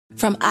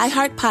From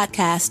iHeart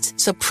Podcasts,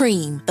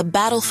 Supreme, The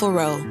Battle for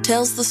Roe,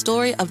 tells the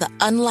story of the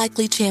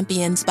unlikely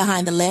champions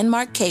behind the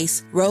landmark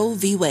case Roe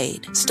v.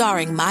 Wade.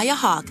 Starring Maya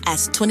Hawke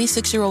as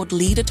 26-year-old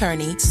lead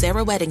attorney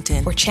Sarah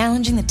Weddington. We're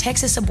challenging the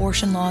Texas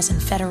abortion laws in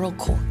federal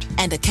court.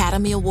 And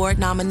Academy Award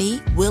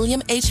nominee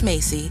William H.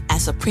 Macy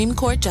as Supreme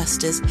Court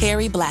Justice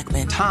Harry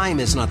Blackmun. Time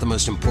is not the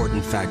most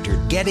important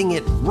factor. Getting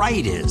it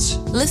right is.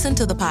 Listen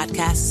to the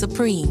podcast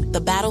Supreme,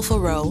 The Battle for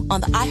Roe on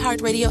the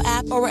iHeartRadio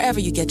app or wherever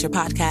you get your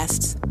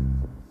podcasts.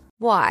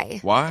 Why?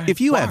 If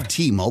you have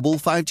T-Mobile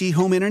 5G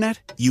home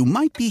internet, you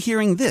might be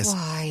hearing this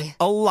Why?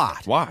 a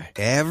lot. Why?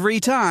 Every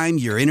time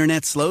your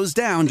internet slows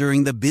down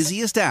during the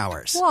busiest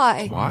hours.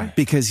 Why?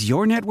 Because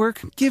your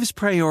network gives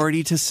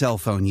priority to cell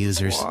phone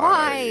users.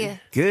 Why?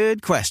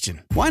 Good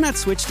question. Why not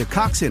switch to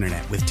Cox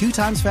Internet with 2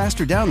 times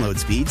faster download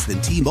speeds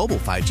than T-Mobile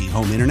 5G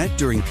home internet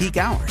during peak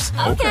hours?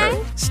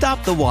 Okay.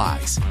 Stop the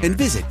whys and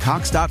visit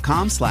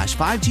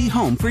cox.com/5G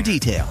home for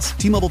details.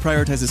 T-Mobile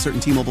prioritizes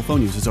certain T-Mobile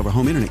phone users over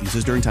home internet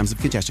users during times of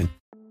congestion.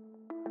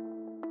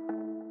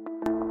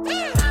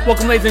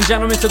 Welcome, ladies and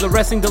gentlemen, to the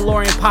Wrestling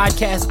DeLorean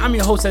podcast. I'm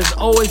your host, as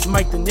always,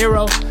 Mike De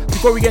Niro.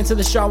 Before we get into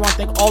the show, I want to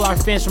thank all our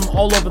fans from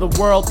all over the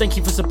world. Thank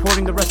you for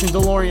supporting the Wrestling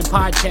DeLorean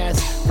podcast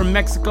from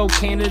Mexico,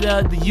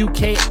 Canada, the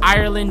UK,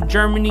 Ireland,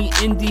 Germany,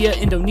 India,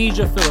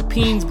 Indonesia,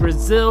 Philippines,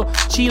 Brazil,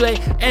 Chile,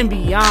 and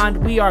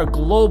beyond. We are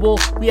global.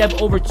 We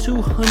have over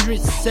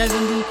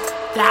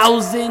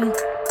 270,000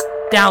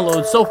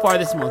 downloads so far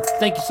this month.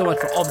 Thank you so much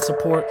for all the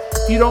support.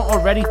 If you don't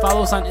already,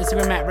 follow us on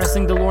Instagram at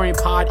Wrestling DeLorean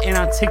Pod and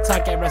on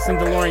TikTok at Wrestling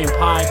DeLorean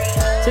Pod.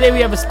 Today we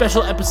have a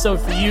special episode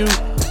for you.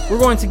 We're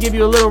going to give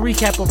you a little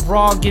recap of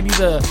Raw, give you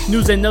the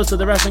news and notes of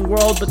the wrestling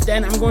world, but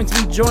then I'm going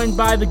to be joined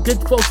by the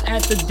good folks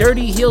at the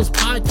Dirty Heelz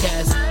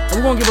podcast, and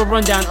we're going to give a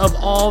rundown of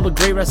all the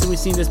great wrestling we've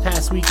seen this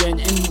past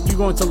weekend, and you're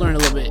going to learn a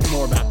little bit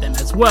more about them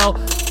as well.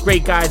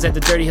 Great guys at the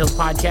Dirty Heelz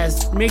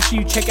podcast. Make sure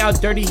you check out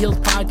Dirty Heelz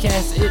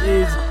podcast. It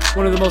is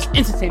one of the most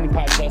entertaining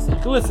podcasts that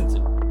you can listen to.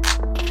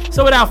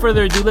 So without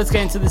further ado, let's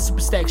get into the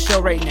Super Stack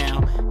show right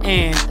now,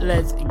 and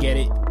let's get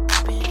it.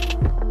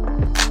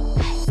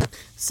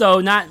 So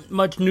not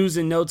much news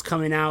and notes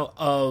coming out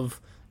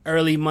of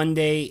early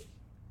Monday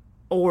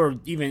or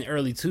even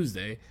early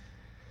Tuesday.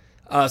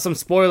 Some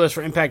spoilers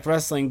for Impact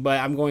Wrestling, but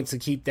I'm going to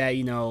keep that,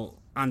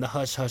 on the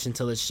hush-hush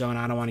until it's shown.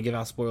 I don't want to give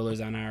out spoilers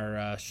on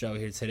our show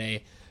here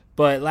today.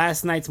 But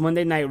last night's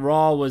Monday Night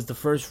Raw was the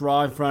first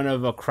Raw in front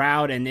of a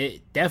crowd, and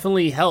it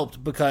definitely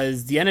helped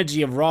because the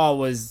energy of Raw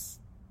was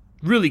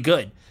really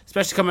good,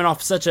 especially coming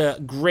off such a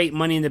great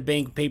Money in the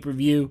Bank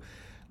pay-per-view.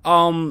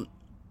 So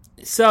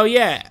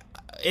yeah,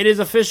 it is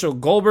official.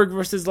 Goldberg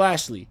versus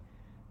Lashley.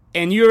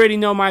 And you already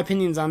know my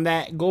opinions on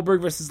that.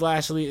 Goldberg versus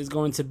Lashley is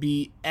going to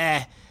be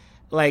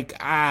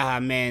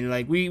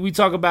we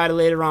talk about it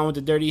later on with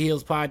the Dirty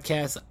Heelz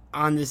podcast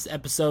on this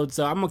episode,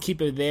 so I'm going to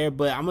keep it there,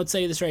 but I'm going to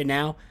tell you this right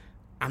now.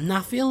 I'm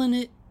not feeling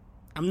it.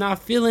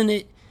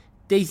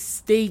 They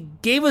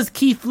gave us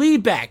Keith Lee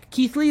back.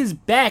 Keith Lee is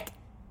back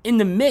in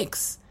the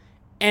mix.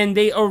 And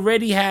they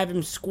already have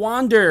him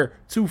squander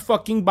to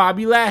fucking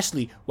Bobby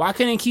Lashley. Why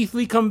couldn't Keith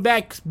Lee come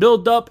back,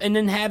 build up, and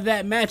then have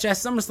that match at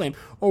SummerSlam?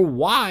 Or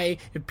why,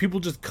 if people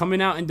just coming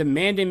out and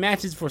demanding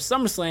matches for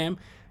SummerSlam,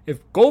 if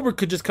Goldberg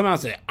could just come out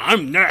and say,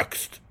 I'm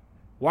next.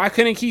 Why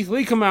couldn't Keith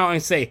Lee come out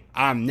and say,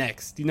 I'm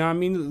next? You know what I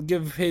mean?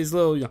 Give his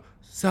little,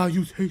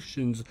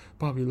 salutations,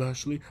 Bobby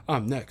Lashley.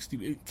 I'm next.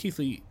 Keith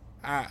Lee,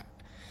 I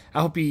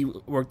hope he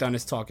worked on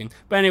his talking.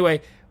 But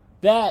anyway,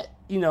 that's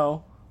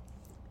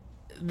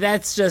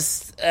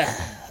just,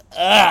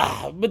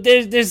 but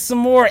there's some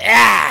more,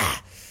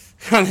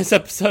 on this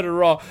episode of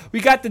Raw.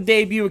 We got the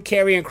debut of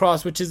Karrion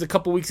Kross, which is a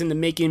couple weeks in the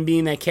making,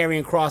 being that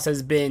Karrion Kross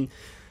has been,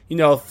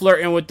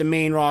 flirting with the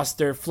main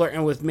roster,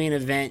 flirting with main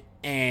event,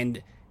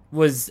 and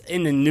was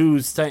in the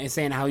news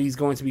saying how he's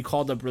going to be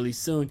called up really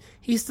soon.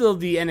 He's still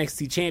the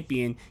NXT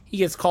champion. He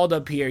gets called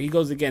up here. He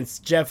goes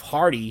against Jeff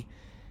Hardy,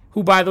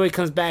 who, by the way,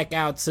 comes back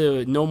out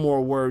to No More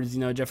Words.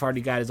 Jeff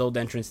Hardy got his old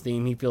entrance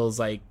theme. He feels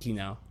like,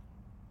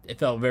 it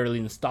felt very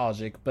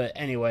nostalgic. But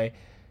anyway,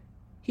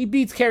 he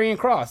beats Karrion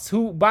Kross,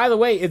 who, by the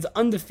way, is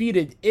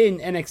undefeated in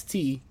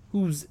NXT,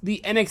 who's the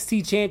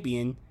NXT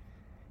champion.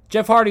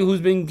 Jeff Hardy,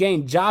 who's been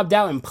getting jobbed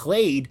out and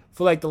played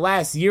for like the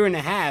last year and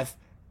a half,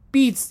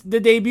 beats the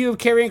debut of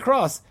Karrion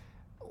Kross.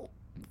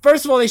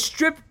 First of all, they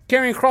stripped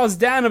Karrion Kross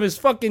down of his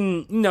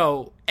fucking,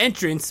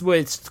 entrance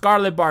with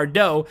Scarlett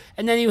Bordeaux,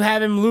 and then you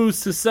have him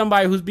lose to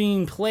somebody who's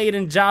being played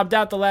and jobbed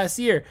out the last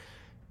year.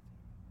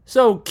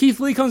 So Keith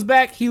Lee comes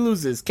back, he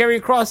loses.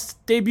 Karrion Kross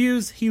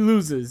debuts, he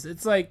loses.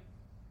 It's like,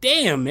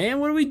 damn,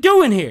 man, what are we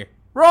doing here?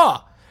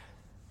 Raw.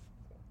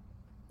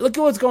 Look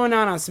at what's going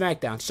on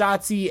SmackDown.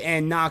 Shotzi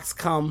and Nox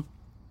come,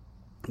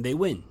 they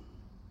win.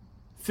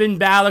 Finn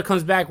Balor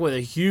comes back with a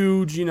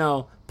huge,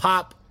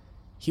 pop.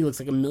 He looks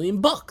like $1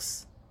 million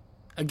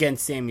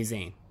against Sami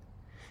Zayn.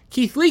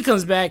 Keith Lee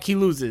comes back, he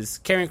loses.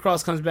 Karrion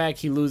Kross comes back,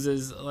 he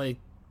loses. Like,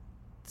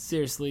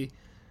 seriously?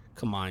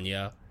 Come on,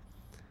 yo.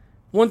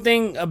 One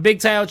thing, a big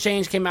title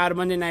change came out of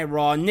Monday Night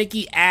Raw.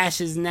 Nikki Ash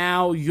is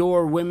now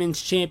your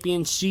women's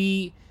champion.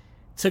 She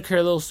took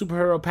her little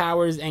superhero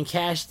powers and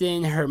cashed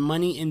in her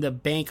Money in the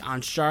Bank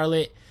on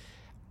Charlotte.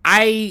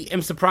 I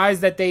am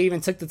surprised that they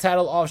even took the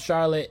title off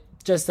Charlotte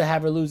just to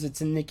have her lose it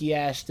to Nikki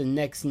Ash the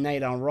next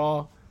night on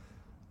Raw.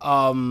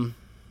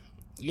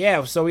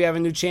 Yeah, so we have a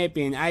new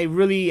champion. I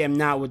really am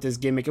not with this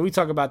gimmick, and we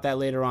talk about that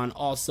later on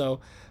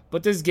also.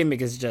 But this gimmick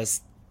is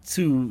just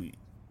too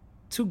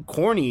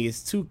corny.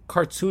 It's too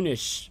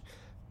cartoonish.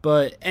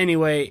 But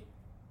anyway,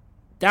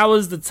 that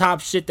was the top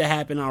shit that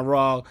happened on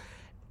Raw.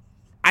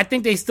 I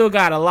think they still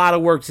got a lot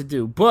of work to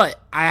do. But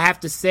I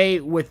have to say,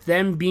 with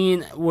them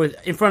being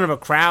in front of a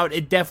crowd,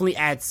 it definitely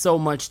adds so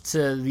much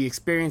to the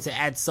experience. It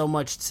adds so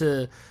much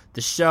to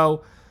the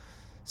show.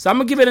 So I'm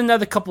going to give it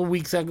another couple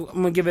weeks. I'm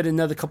going to give it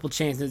another couple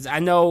chances. I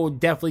know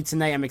definitely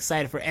tonight I'm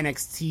excited for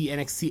NXT.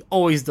 NXT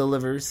always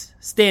delivers.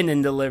 Stand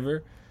and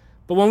deliver.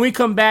 But when we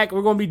come back,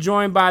 we're going to be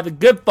joined by the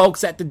good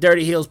folks at the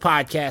Dirty Heelz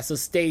podcast. So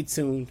stay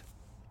tuned.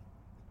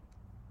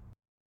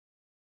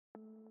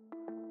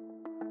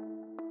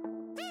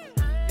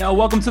 Yo,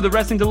 welcome to the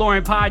Wrestling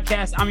DeLorean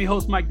podcast. I'm your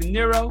host, Mike De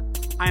Niro.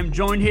 I am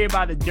joined here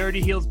by the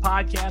Dirty Heelz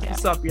podcast.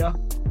 What's up, yo?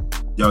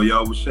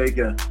 Yo, what's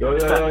shaking? Yo,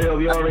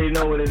 you already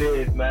know what it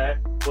is, man.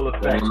 Full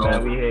effect,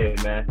 man. We here,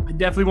 man. I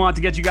definitely want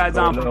to get you guys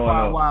on for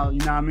a while. You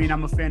know what I mean?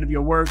 I'm a fan of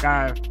your work.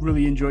 I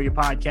really enjoy your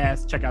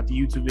podcast. Check out the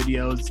YouTube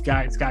videos.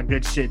 It's got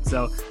good shit.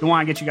 So we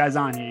want to get you guys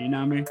on here. You know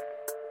what I mean?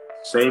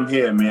 Same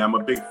here, man. I'm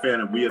a big fan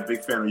of. We a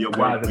big fan of your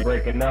work. Guys are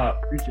breaking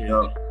up. Appreciate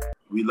it.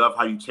 We love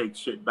how you take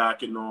shit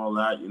back and all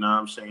that. You know what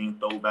I'm saying?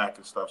 Throwback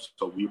and stuff.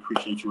 So we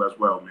appreciate you as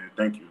well, man.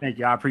 Thank you. Thank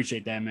you. I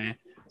appreciate that, man.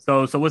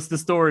 So what's the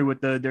story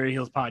with the Dirty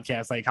Heelz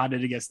podcast? Like, how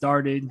did it get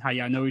started? How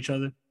y'all know each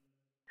other?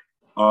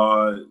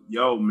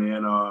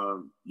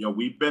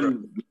 We've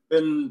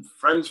been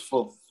friends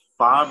for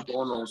 5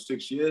 going on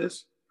 6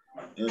 years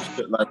and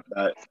shit like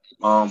that.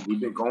 We've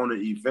been going to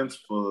events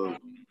for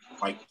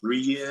like 3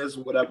 years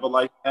or whatever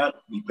like that.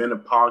 We've been a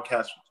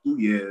podcast for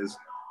 2 years.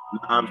 You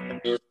know what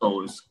I'm saying?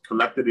 So it's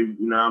collected, you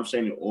know what I'm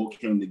saying? It all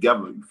came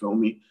together. You feel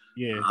me?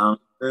 Yeah.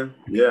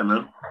 Yeah,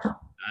 man.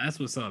 That's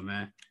what's up,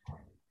 man.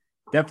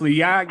 Definitely,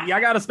 y'all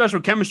got a special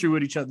chemistry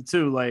with each other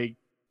too. Like,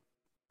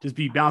 just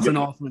be bouncing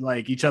off with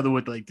like each other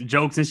with like the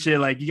jokes and shit.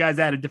 Like, you guys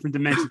add a different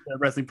dimension to the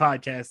wrestling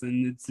podcast,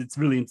 and it's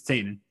really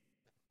entertaining.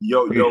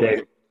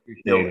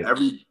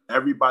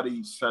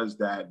 Everybody says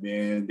that,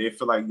 man. They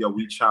feel like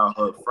we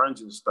childhood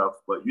friends and stuff,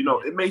 but you know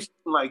it may seem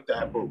like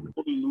that, but we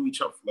only knew each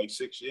other for like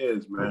 6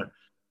 years, man. You know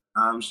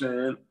what I'm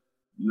saying?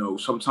 You know,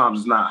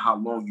 sometimes it's not how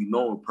long you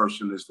know a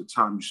person, it's the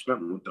time you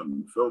spent with them.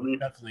 You feel me?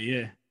 Definitely,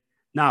 yeah.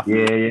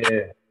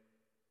 Yeah.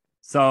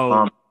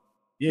 So,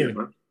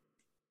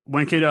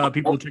 when could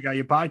people check out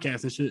your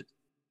podcast and shit?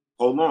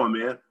 Hold on,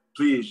 man.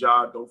 Please,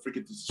 y'all, don't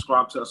forget to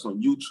subscribe to us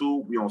on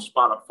YouTube. We on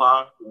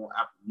Spotify. We on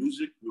Apple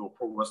Music. We on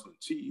Pro Wrestling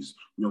Tees.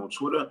 We on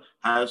Twitter.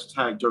 #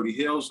 Dirty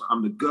Heelz.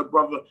 I'm the good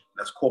brother.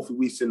 That's Coffee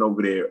We sitting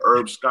over there.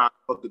 Herb Scott,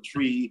 Fuck the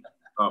Tree,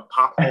 Pop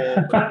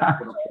Hole.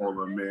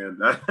 Man.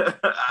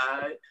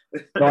 Right.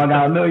 So I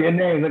got a million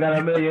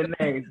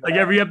names. Like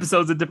every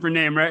episode's a different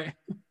name, right?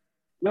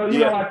 No, you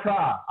know,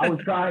 I was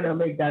trying to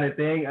make that a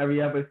thing.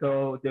 Every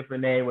episode,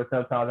 different name, but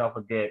sometimes I'll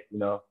forget, you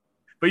know.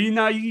 But you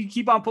know, you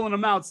keep on pulling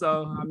them out.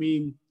 So, I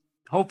mean,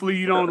 hopefully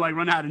you don't like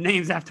run out of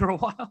names after a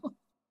while.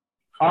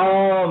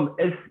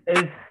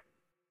 It's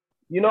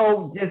you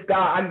know, I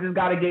just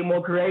got to get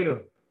more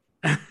creative.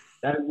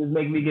 That just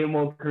make me get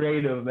more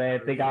creative,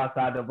 man. Think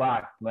outside the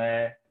box,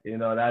 man. You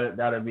know,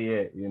 that'll be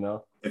it, you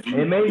know. It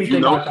made me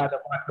think outside the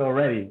box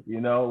already, you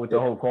know, with the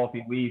whole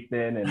Coffee Weave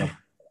thing and the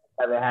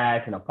Heather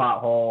Hash and a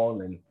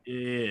pothole and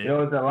you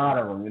know, it's a lot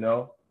of them, you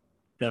know.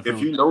 Definitely.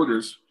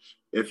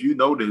 If you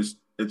notice,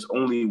 it's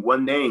only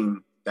one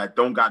name that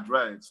don't got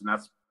dreads, and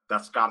that's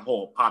Scott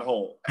Hall,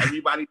 Pothole.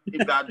 Everybody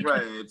got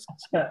dreads.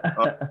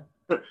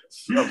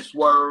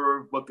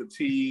 Swerve, Booker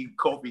T,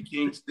 Kofi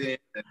Kingston,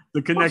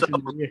 the connection.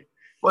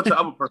 Bunch of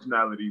other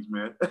personalities,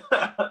 man.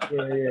 yeah.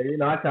 You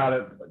know, I try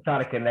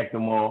to connect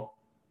them all.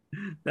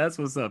 That's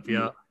what's up,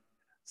 yo.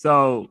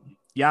 So,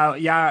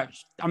 yeah,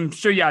 I'm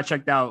sure y'all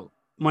checked out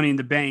Money in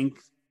the Bank,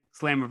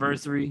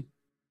 Slammiversary.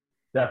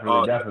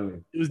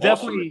 Definitely. It was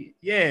definitely,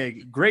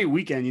 great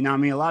weekend. You know what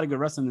I mean? A lot of good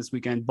wrestling this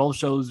weekend. Both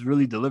shows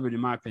really delivered, in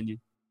my opinion.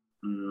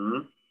 Mm-hmm.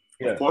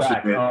 Yeah, of course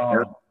it did.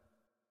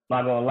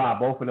 Not gonna lie,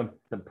 both of them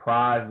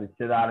surprised the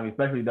shit out of me,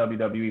 especially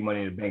WWE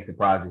Money in the Bank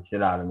surprised the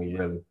shit out of me,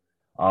 really.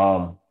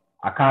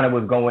 I kind of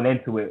was going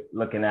into it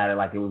looking at it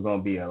like it was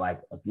gonna be a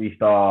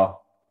 3-star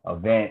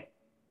event,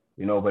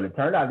 you know, but it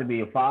turned out to be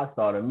a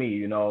 5-star to me,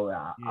 you know.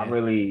 I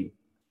really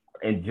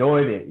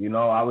enjoyed it, you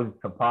know. I was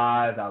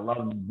surprised. I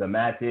loved the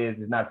matches.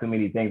 There's not too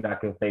many things I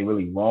can say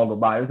really wrong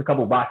about it. There's a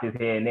couple botches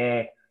here and there,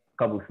 a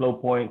couple slow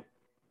points,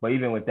 but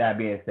even with that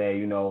being said,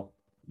 you know,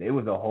 it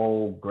was a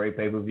whole great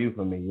pay-per-view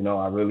for me. You know,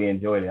 I really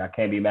enjoyed it. I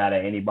can't be mad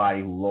at anybody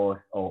who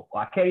lost.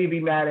 I can't even be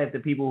mad at the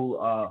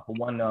people who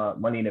won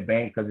Money in the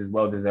Bank because it's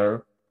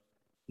well-deserved.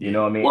 You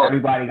know what I mean? Well,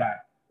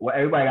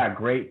 everybody got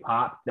great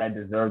pops that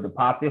deserved the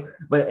pop.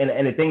 But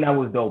and the thing that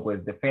was dope was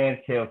the fans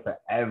cheered for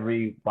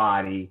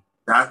everybody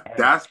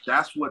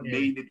That's what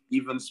made it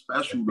even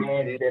special. The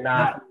fans did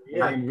not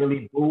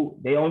really boo.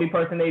 The only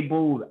person they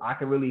booed, I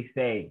can really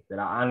say that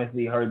I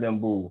honestly heard them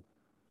boo,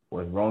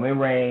 was Roman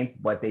Reigns,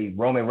 but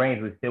Roman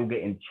Reigns was still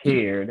getting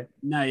cheered.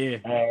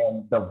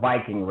 And the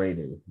Viking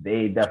Raiders,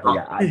 they definitely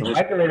got. The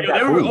Viking Raiders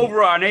they were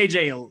over on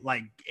AJ.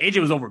 Like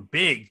AJ was over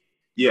big.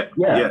 And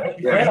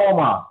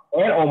Omos.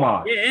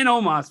 Yeah, and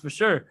Omos for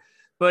sure.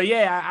 But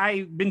yeah,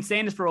 I've been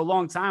saying this for a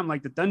long time.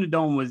 Like the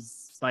Thunderdome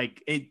was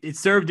like it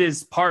served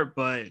its part,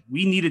 but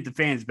we needed the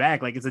fans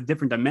back. Like it's a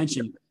different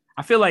dimension.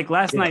 I feel like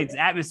last night's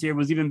atmosphere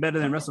was even better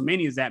than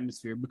WrestleMania's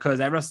atmosphere because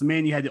at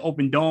WrestleMania you had the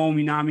open dome,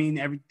 you know what I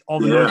mean? All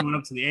the noise went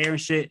up to the air and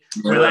shit.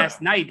 But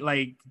last night,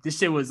 like this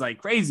shit was like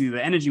crazy.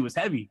 The energy was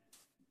heavy.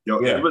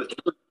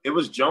 It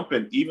was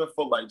jumping even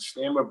for like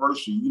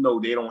Slammiversary. You know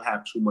they don't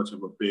have too much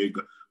of a big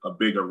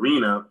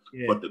arena,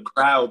 but the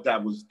crowd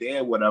that was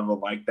there, whatever,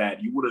 like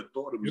that, you would have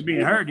thought it was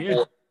being heard.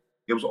 It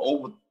was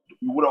over.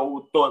 You would have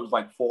thought it was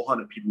like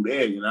 400 people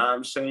there. You know what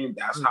I'm saying?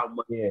 That's how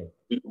much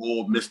we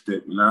all missed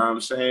it. You know what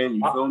I'm saying?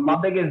 You feel me?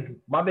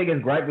 My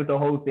biggest gripe with the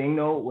whole thing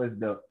though was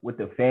with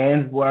the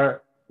fans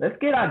were, let's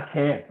get our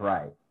chants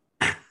right.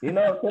 You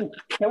know,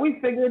 can we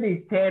figure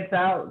these chants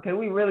out? Can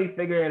we really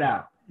figure it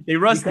out? They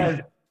rusty.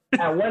 Because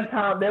at one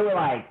time they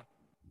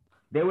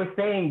were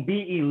saying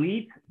be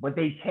elite, but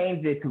they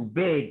changed it to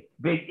big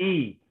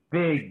E.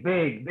 Big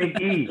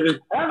E. You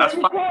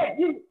can't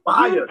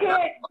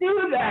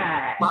do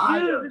that.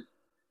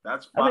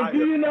 That's fire. I mean,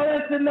 do you know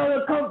that's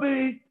another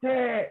company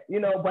chant? You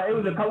know, but it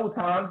was a couple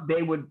times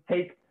they would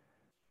take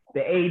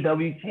the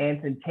AEW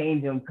chants and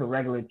change them to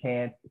regular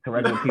chants, to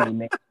regular people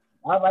names.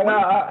 I was like,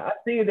 I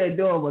see what they're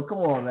doing, but come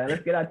on, man,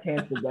 let's get our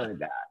chants together,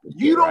 guys.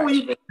 You don't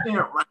even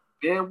chant right,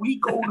 man. We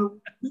go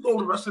to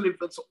wrestling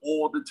events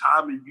all the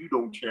time, and you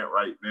don't chant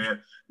right, man.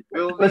 You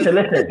feel me?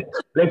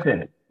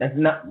 Listen.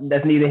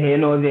 That's neither here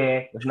nor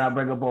there. Let's not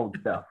bring up old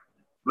stuff.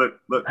 Look.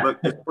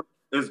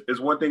 It's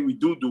one thing we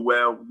do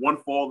well. One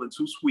fall and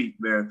two sweet,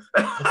 man.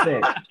 That's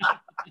it.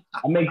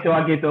 I make sure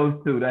I get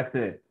those two. That's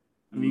it.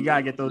 I mean, you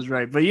gotta get those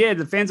right. But yeah,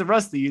 the fans are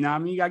rusty. You know, what I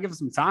mean, you gotta give them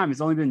some time.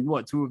 It's only been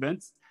 2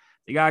 events.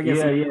 You gotta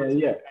get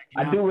yeah.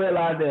 I do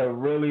realize they're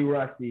really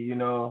rusty. You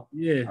know.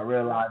 Yeah. I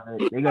realize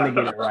it. They're gonna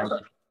get it right.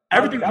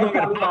 Everything was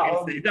getting popped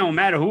yesterday. It don't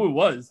matter who it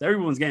was.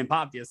 Everyone's getting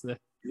popped yesterday.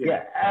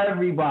 Yeah,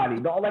 everybody.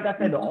 Like I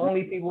said, the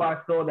only people I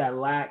saw that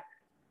lacked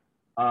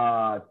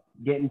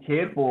getting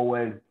cheered for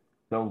was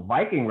the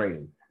Viking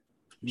Raiders.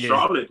 Yeah.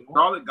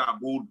 Charlotte got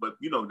booed, but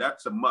you know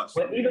that's a must.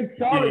 But even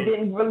Charlotte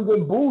didn't really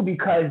get booed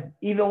because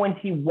even when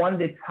she won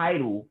the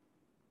title,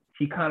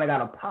 she kind of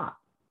got a pop.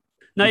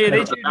 No,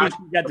 they cheered when she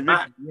got the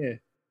victory.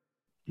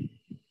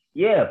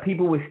 Yeah,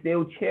 people were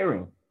still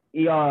cheering.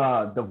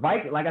 The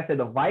Viking, like I said,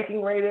 the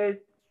Viking Raiders.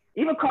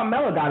 Even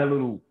Carmella got a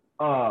little.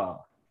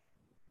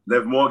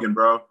 Liv Morgan,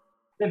 bro.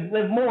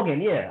 Liv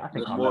Morgan, yeah. I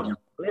think Morgan.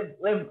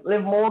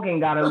 Liv Morgan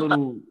got a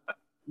little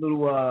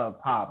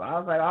pop. I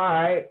was like, all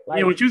right.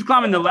 Like, when she was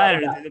climbing the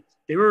ladder,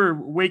 they were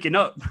waking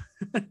up.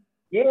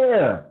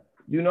 Yeah.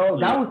 You know,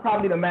 that was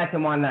probably the match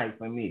of my night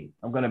for me.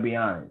 I'm gonna be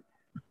honest.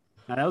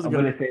 Now, that was a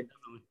good one.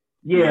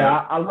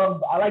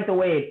 I like the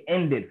way it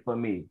ended for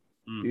me.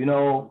 You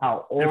know,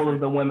 how all of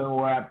the women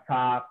were up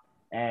top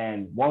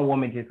and one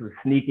woman just was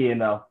sneaky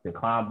enough to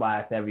climb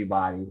past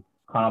everybody,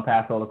 climb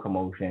past all the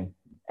commotion.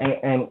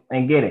 And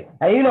get it.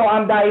 And you know,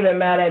 I'm not even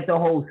mad at the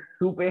whole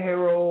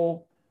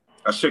superhero.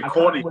 That shit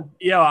corny.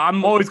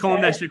 I'm always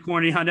calling that shit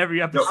corny on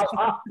every episode.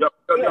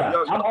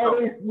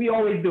 We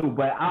always do,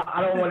 but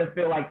I don't want to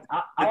feel like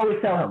I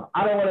always tell him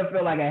I don't want to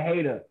feel like a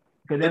hater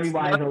because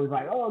everybody's always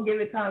like, oh, give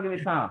it time.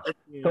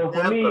 So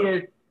for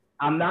me,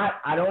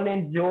 I don't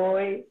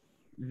enjoy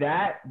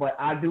that, but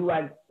I do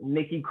like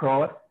Nikki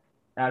Cross.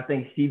 I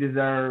think she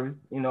deserves,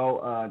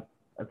 a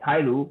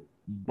title,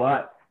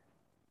 but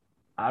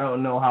I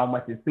don't know how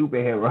much a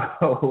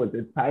superhero with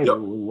the title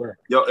would work.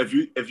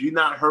 If you're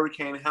not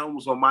Hurricane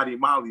Helms or Mighty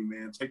Molly,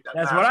 man, take that.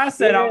 That's what I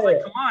said. I was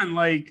like, come on,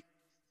 like.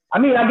 I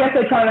mean, I guess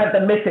they're trying not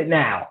to miss it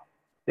now.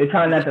 They're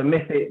trying not to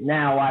miss it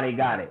now while they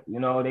got it. You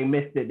know, they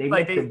missed it. They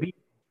missed the beat.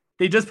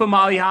 They just put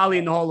Molly Holly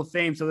in the Hall of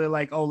Fame, so they're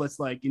like, oh, let's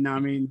I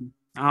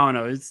don't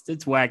know.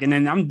 It's whack. And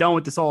then I'm done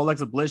with this whole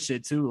Alexa Bliss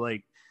shit too.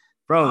 Like,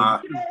 bro,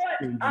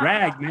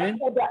 drag, man.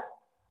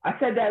 I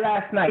said that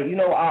last night. You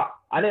know,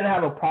 I didn't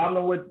have a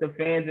problem with the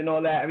fans and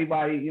all that.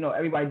 Everybody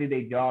did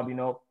their job,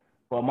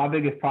 But my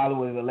biggest problem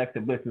with Alexa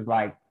Bliss was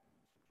like,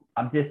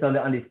 I'm just doesn't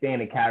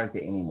understand the character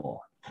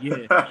anymore.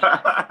 Yeah.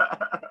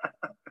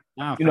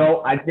 I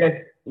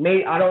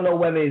don't know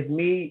whether it's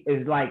me.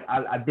 It's like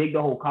I dig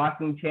the whole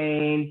costume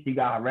change. She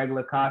got her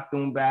regular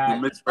costume back.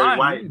 Miss Bray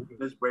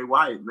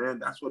Wyatt, man.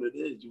 That's what it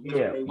is.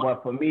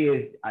 But for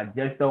me, I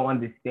just don't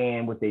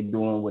understand what they're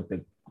doing with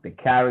the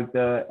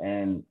character,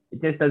 and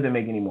it just doesn't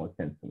make any more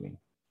sense to me.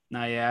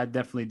 Nah, yeah, I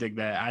definitely dig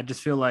that. I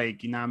just feel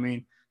like,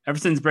 ever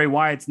since Bray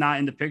Wyatt's not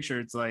in the picture,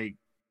 it's like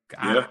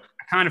I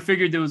kind of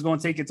figured it was going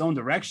to take its own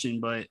direction,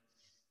 but it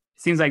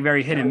seems like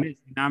very hit and miss.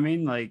 You know what I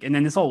mean? Like, and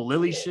then this whole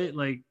Lily shit,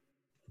 like,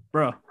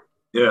 bro.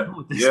 Yeah.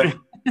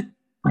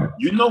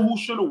 You know who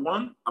should have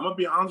won? I'm gonna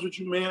be honest with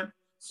you, man.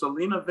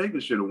 Selena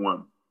Vega should have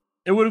won.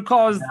 It would have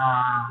caused.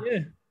 Yeah.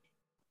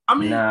 I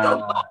mean,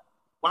 yo,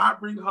 why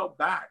bring her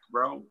back,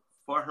 bro?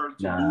 For her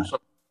to lose.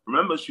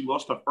 Remember, she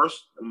lost her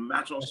first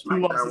match on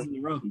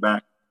SmackDown.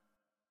 Back.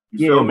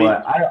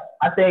 But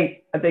I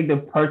think the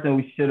person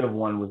who should have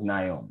won was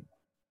Naomi.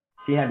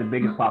 She had the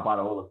biggest pop out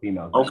of all the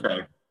females.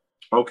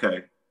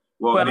 Okay.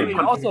 Well, but I mean,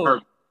 also,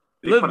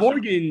 Liv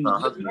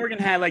Morgan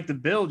had like the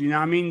build. You know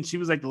what I mean? She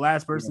was like the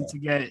last person to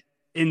get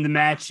in the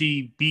match.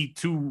 She beat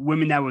 2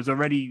 women that was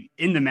already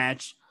in the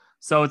match.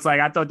 So it's like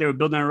I thought they were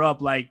building her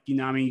up. Like, you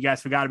know, I mean, you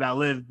guys forgot about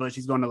Liv, but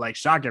she's going to like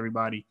shock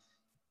everybody.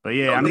 But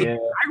I mean, I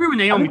agree with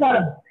Naomi.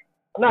 I'm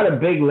not a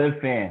big Liv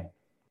fan.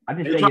 I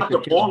just think dropped the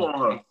ball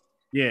on her.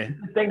 Yeah,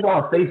 this thing's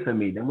on face for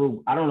me.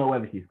 I don't know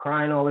whether she's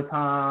crying all the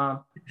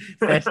time.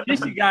 That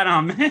shit she got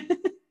on, man.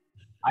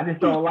 I just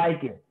don't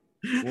like it.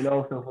 You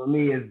know, so for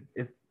me,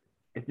 it's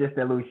just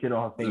that little shit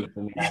on her face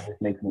for me. That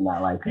just makes me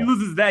not like her. She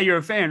loses that, you're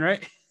a fan,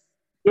 right?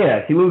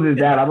 Yeah, she loses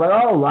that. I'm like,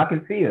 oh, I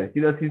can see her.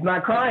 She's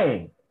not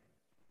crying.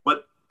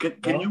 But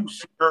can you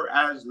see her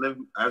as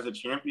a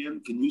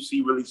champion? Can you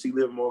really see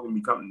Liv Morgan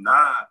become?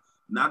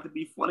 Not to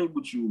be funny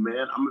with you,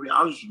 man. I'm gonna be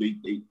honest with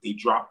you. They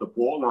dropped the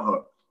ball on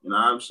her. You know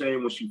what I'm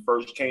saying? When she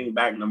first came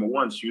back, number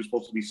one, she was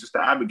supposed to be Sister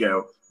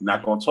Abigail. I'm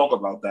not going to talk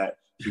about that.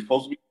 She's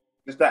supposed to be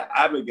Sister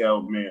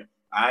Abigail, man.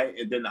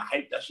 And then the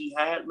hype that she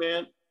had,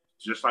 man,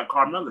 just like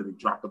Carmella. They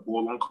dropped the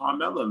ball on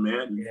Carmella,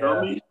 man. You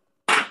feel me?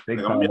 Big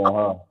time on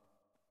her.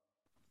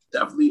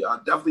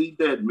 Definitely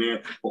did, man.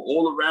 But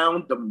all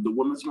around, the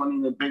women's Money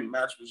in the Bank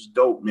match was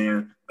dope,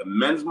 man. The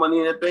men's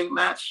Money in the Bank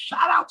match,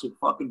 shout out to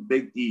fucking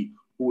Big E,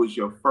 who was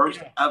your first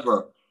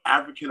ever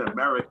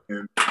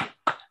African-American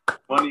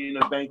Money in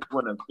the Bank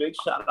winner. Big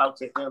shout out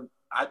to him.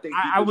 I think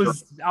I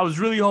was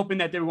really hoping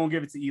that they were gonna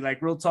give it to E.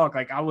 Like real talk,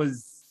 like I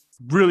was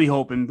really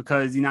hoping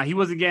because you know he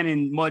wasn't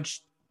getting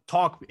much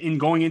talk in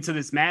going into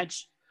this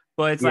match.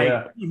 But it's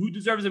like who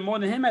deserves it more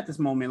than him at this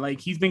moment?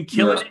 Like he's been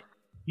killing it.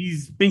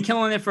 He's been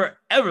killing it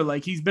forever.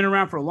 Like he's been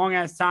around for a long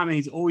ass time and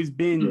he's always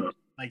been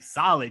like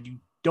solid. You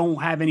don't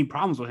have any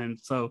problems with him.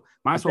 So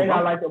might as well. The thing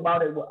I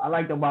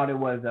liked about it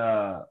was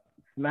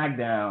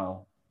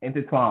SmackDown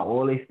intertwined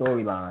all these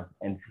storylines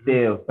and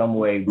still some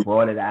way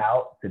brought it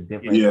out to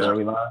different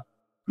storylines.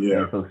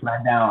 Yeah. So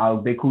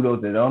SmackDown, big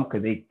kudos to them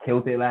because they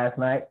killed it last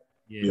night.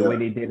 The way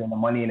they did in the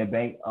Money in the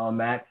Bank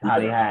match, how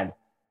they had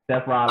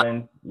Seth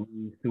Rollins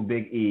to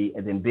Big E,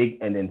 and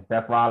then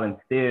Seth Rollins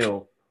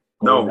still.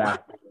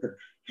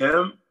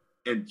 Him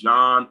and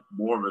John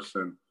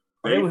Morrison.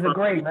 It was a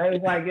great man.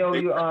 It was like,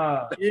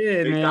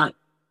 man.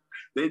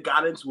 They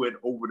got into it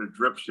over the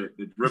drip shit.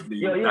 The drip.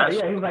 He was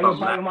like, you're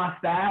fighting my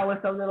style or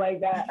something like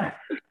that.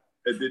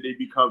 And then they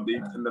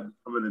end up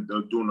coming and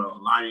doing an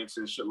alliance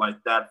and shit like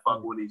that,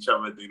 fucking with each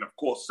other. Then of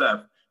course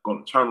Seth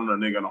gonna turn on a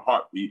nigga in a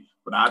heartbeat.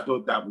 But I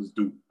thought that was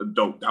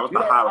dope. That was the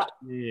highlight.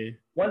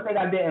 One thing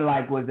I didn't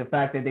like was the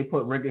fact that they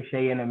put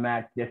Ricochet in the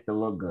match just to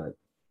look good.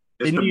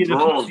 It's the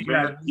draws,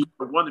 man. You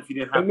would wonder if you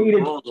didn't have the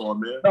draws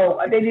on, man.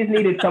 So they just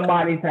needed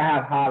somebody to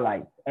have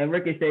highlights. And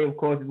Ricochet, of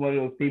course, is one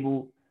of those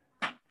people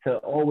to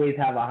always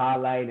have a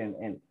highlight.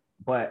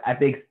 But at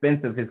the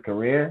expense of his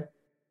career,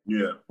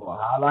 for a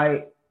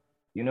highlight,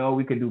 you know,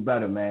 we could do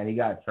better, man. He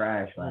got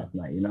trashed last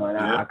night, you know, and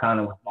I kind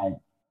of was like,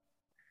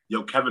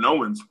 yo, Kevin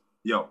Owens,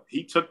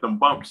 he took them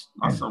bumps.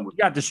 My son was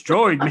got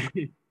destroyed, man.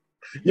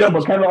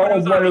 But Kevin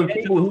Owens one of those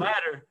people who.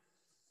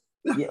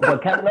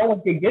 But Kevin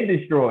Owens could get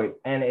destroyed,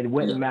 and it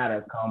wouldn't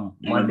matter come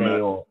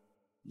Monday or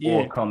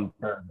come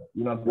Thursday.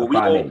 You know,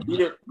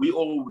 we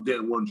all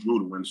didn't want Drew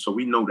to win, so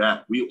we know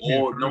that. We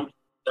all know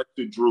that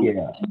to Drew.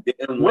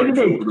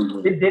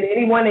 Did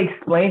anyone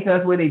explain to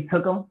us where they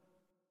took him?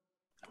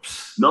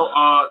 No,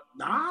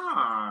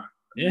 nah.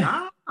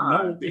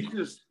 No, they took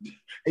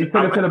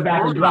him to the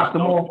back and dropped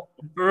them off.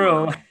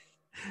 Bro,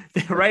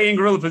 they're right in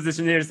gorilla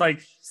position there. It's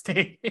like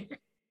stay here.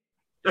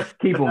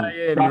 Keep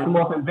him. Drop them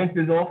off in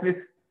Vince's office.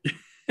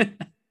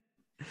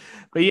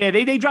 But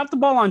they dropped the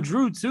ball on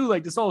Drew too,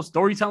 like this whole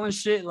storytelling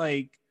shit,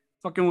 like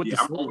fucking with the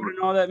sword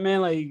and all that,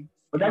 man. Like,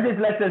 but that just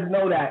lets us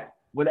know that.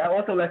 But that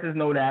also lets us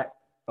know that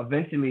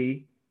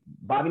eventually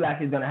Bobby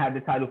Lashley's gonna have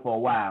the title for a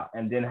while,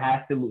 and then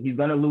he's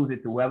gonna lose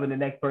it to whoever the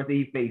next person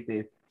he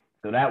faces.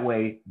 So that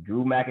way,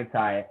 Drew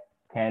McIntyre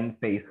can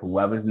face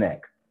whoever's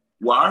next.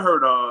 Well, I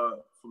heard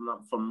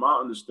from my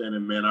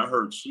understanding, man, I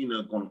heard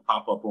Cena gonna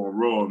pop up on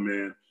Raw,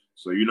 man.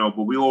 So, you know,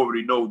 but we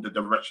already know the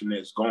direction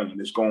it's going.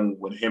 It's going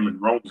with him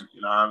and Roman.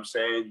 You know what I'm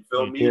saying? You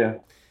feel me? Yeah.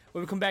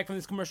 When we come back from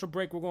this commercial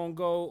break, we're going to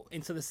go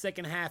into the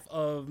second half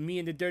of me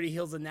and the Dirty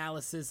Heelz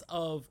analysis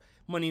of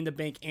Money in the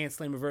Bank and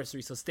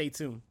Slammiversary. So stay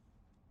tuned.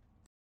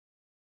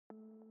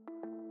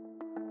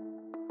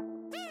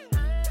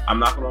 I'm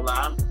not going to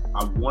lie.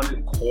 I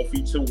wanted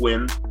Kofi to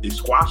win. They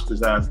squashed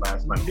his ass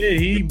last night. Yeah,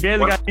 he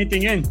barely got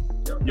anything in.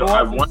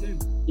 I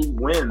wanted to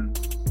win.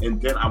 And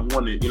then I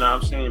wanted, you know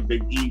what I'm saying,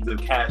 Big E to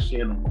cash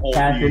in on Kofi.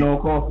 Cash in on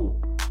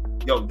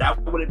Kofi. Yo,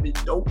 that would have been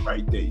dope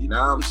right there, you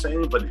know what I'm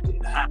saying? But it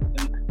didn't happen.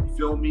 You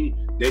feel me?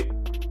 They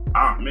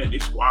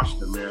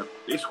squashed him, man.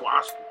 They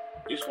squashed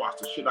him. They squashed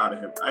the shit out of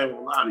him. I ain't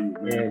gonna lie to you,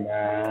 man.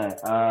 Yeah,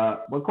 man.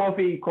 But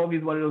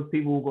Kofi's one of those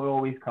people who could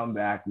always come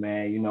back,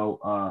 man. You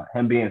know,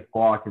 him being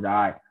squashed is all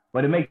right.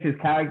 But it makes his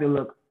character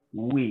look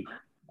weak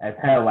as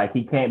hell. Like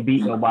he can't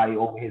beat nobody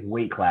over his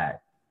weight class.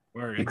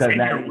 Because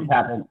now this has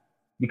happened.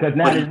 Because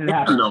now this has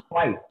happened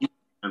twice.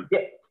 Yeah,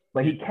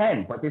 but he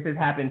can. But this has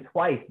happened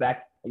twice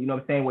back. You know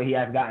what I'm saying? Where he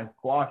has gotten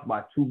squashed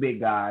by two big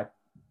guys.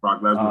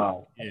 Brock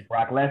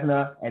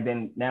Lesnar, and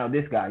then now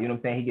this guy. You know what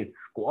I'm saying? He gets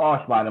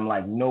squashed by them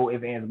like no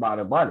ifs, ands, about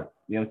it. You know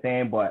what I'm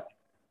saying? But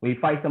when he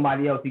fights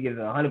somebody else, he gives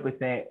it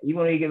 100%.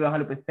 Even when he gives it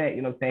 100%,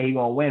 you know what I'm saying? He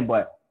gonna win.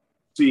 But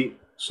see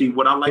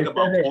what I like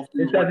about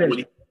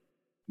Kofi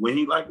when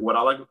he like what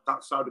I like.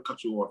 Sorry to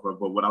cut you off, bro,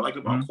 but what I like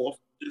about Kofi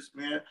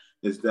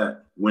is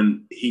that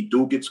when he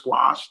do get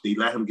squashed, they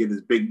let him get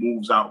his big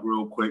moves out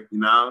real quick. You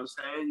know what I'm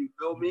saying? You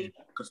feel me?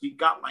 Because he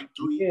got like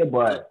 3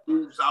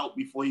 moves out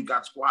before he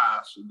got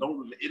squashed. So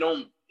it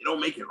don't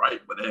make it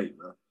right. But hey,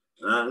 man,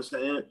 you know what I'm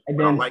saying? And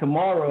then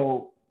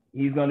tomorrow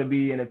he's gonna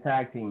be in a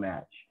tag team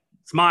match,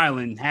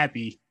 smiling,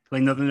 happy,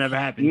 like nothing ever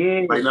happened.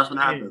 Yeah, like nothing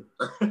happened.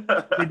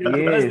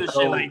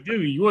 Shit, like,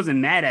 dude, you wasn't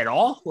mad at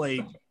all.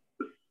 Like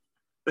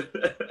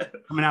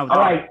coming out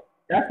with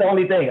that's the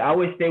only thing. I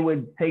wish they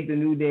would take the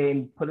New Day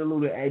and put a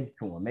little edge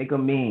to him, make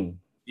him mean.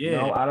 Yeah. You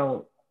know, I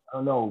don't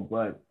know,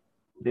 but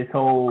this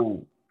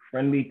whole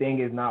friendly thing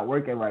is not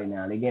working right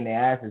now. They're getting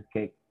their asses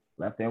kicked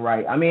left and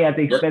right. I mean, at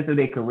the expense of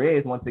their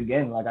careers, once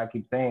again, like I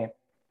keep saying,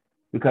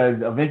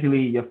 because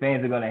eventually your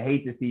fans are gonna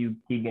hate to see you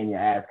keep getting your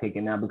ass kicked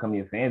and not become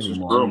your fans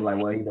anymore.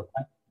 Like, well,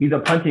 he's a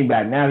punching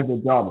bag. Now he's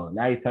a jobber.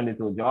 Now he's turned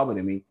into a jobber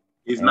to me.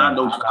 He's not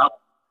no jobber.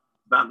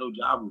 Not no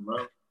jobber,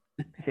 bro.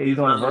 He's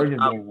on the verge of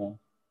being one.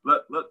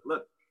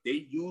 Look.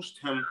 They used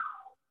him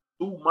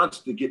 2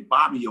 months to get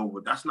Bobby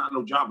over. That's not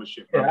no jobber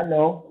shit, bro. Yeah, I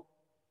know.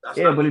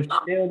 But it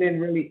still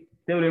didn't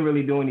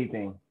really do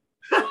anything.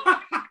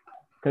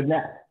 Cause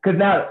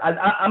now,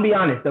 I'll be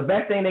honest. The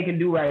best thing they can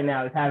do right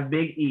now is have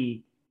Big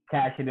E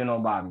cash it in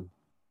on Bobby.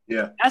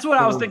 Yeah, that's what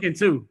I was thinking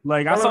too.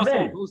 Like I saw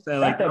some post that.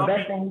 Like that's the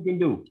best thing he can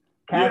do.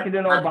 Cash it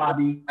in on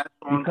Bobby.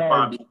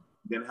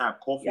 Then have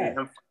Kofi and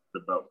him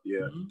the belt. Yeah.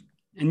 Mm-hmm.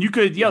 And you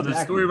could,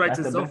 the story writes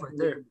itself right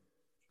there.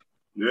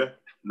 Yeah.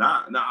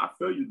 Nah, I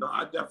feel you. No,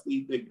 I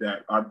definitely think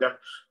that.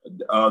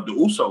 The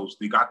Usos,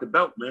 they got the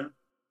belt, man.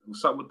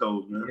 What's up with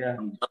those,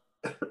 man?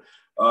 Yeah.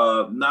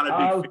 Not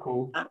a big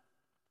cool.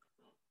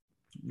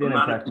 Didn't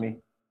impress me.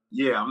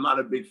 Yeah, I'm not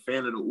a big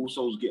fan of the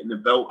Usos getting the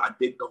belt. I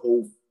think the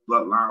whole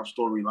bloodline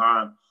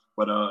storyline,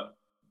 but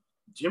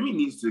Jimmy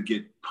needs to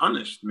get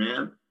punished,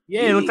 man.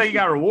 Yeah, it looks like he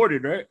got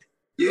rewarded, right?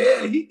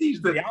 Yeah, he needs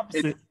to. The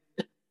opposite.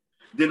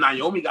 Then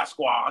Naomi got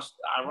squashed,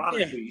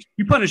 ironically. Yeah.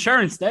 You punish her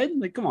instead?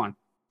 Like, come on.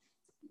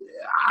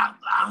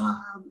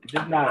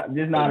 Just not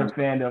a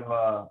fan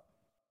of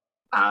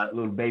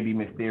little baby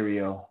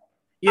Mysterio.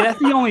 Yeah, that's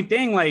the only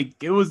thing. Like,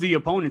 it was the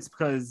opponents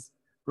because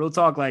real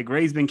talk, like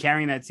Ray's been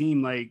carrying that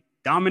team. Like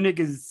Dominic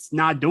is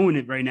not doing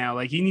it right now.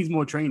 Like he needs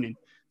more training.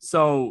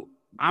 So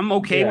I'm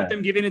okay with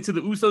them giving it to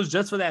the Usos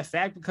just for that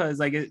fact because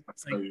like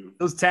it's like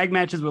those tag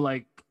matches were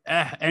like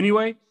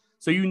anyway.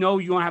 So you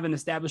don't have an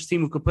established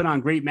team who could put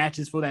on great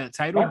matches for that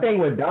title. My thing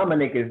with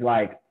Dominic is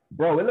like,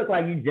 bro, it looked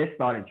like you just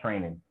started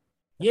training.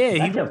 Yeah,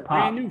 he was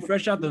brand new,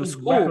 fresh out the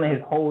school. Wrestling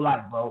his whole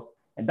life, bro.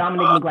 And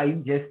Dominic looked like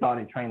you just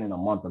started training a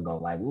month ago.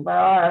 Like, all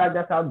right, I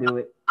guess I'll do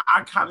it.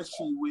 I kind of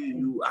see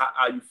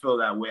how you feel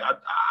that way. I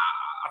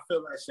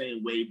feel that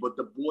same way. But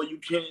the boy, you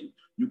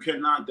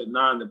cannot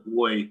deny the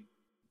boy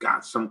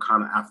got some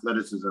kind of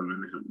athleticism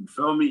in him. You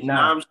feel me?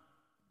 Nah.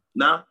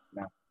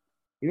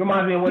 He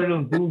reminds me of one of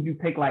those dudes you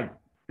pick like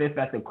fifth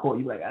at the court.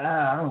 You're like,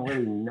 I don't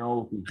really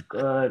know if he's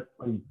good,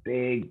 or he's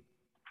big.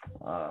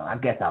 I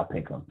guess I'll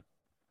pick him.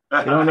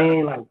 You know what I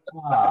mean? Like,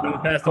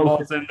 pass the ball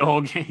to him the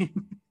whole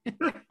game.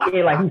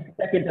 Yeah, like he's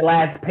second to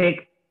last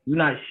pick. You're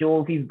not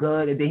sure if he's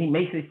good, and then he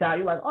makes a shot.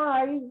 You're like, all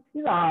right,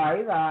 he's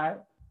all right.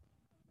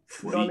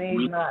 You know what I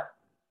mean?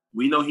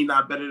 We know he's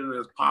not better than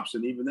his pops,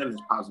 and even then his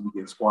pops will be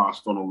getting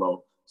squashed on the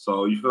low.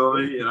 So you feel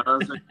me? You know what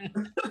I'm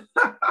saying?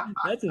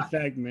 That's a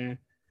fact, man.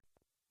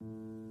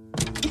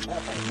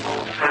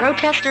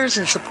 Protesters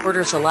and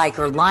supporters alike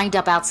are lined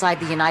up outside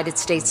the United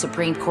States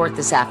Supreme Court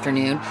this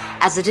afternoon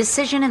as a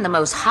decision in the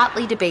most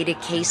hotly debated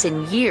case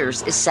in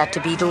years is set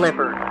to be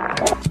delivered.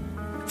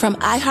 From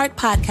iHeart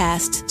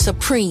Podcasts,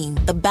 Supreme,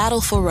 The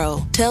Battle for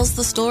Roe, tells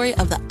the story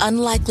of the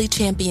unlikely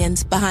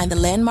champions behind the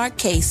landmark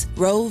case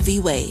Roe v.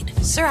 Wade.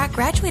 Sir, I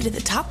graduated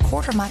the top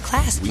quarter of my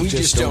class. We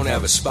just don't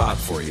have a spot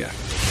for you.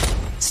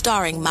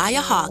 Starring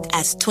Maya Hawke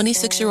as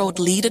 26-year-old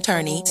lead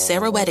attorney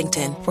Sarah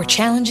Weddington. We're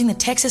challenging the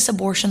Texas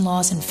abortion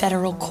laws in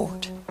federal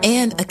court.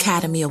 And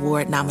Academy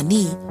Award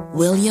nominee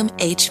William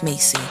H.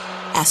 Macy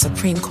as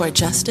Supreme Court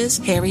Justice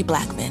Harry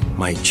Blackmun.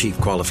 My chief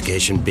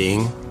qualification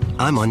being,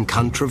 I'm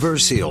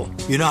uncontroversial.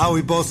 You know how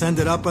we both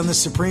ended up on the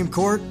Supreme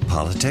Court?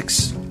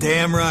 Politics?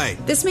 Damn right.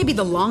 This may be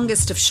the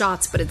longest of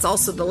shots, but it's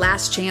also the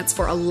last chance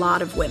for a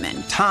lot of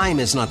women. Time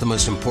is not the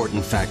most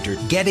important factor.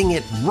 Getting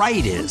it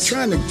right is. I'm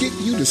trying to get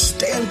you to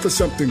stand for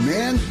something,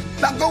 man.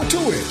 Now go to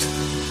it.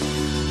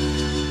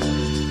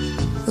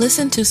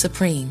 Listen to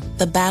Supreme,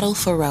 The Battle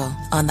for Roe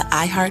on the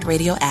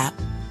iHeartRadio app,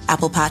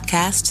 Apple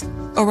Podcasts,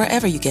 or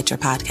wherever you get your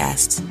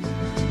podcasts.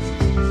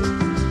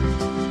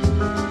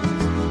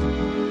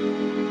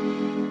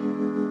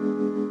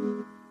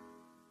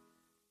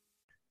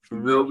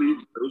 Real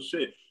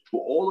shit. But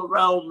all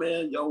around,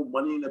 man, yo,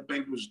 Money in the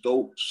Bank was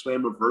dope.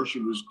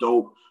 Slammiversary was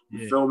dope.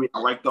 You feel me? I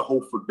like the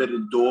whole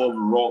Forbidden Door,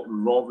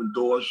 revolving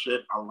door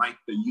shit. I like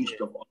the use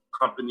of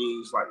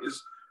companies. Like,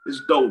 it's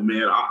dope,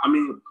 man. I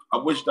mean, I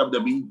wish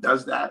WWE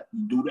does that,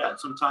 do that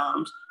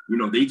sometimes. You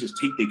know, they just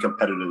take their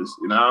competitors.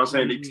 You know what I'm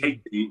saying? They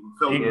take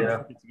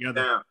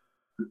together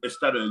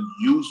instead of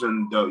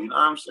using the. You know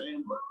what I'm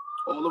saying? But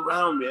all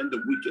around, man,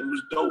 the weekend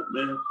was dope,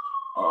 man.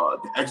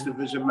 The X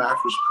Division match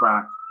was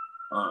cracked.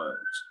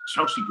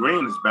 Chelsea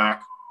Green is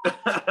back.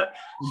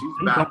 She's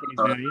back.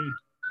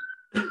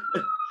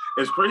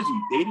 It's crazy.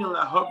 They didn't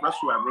let her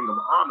wrestle at Ring of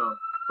Honor,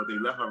 but they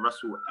let her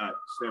wrestle at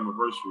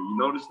Slammiversary. You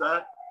notice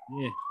that?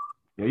 Yeah.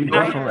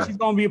 She's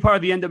gonna be a part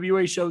of the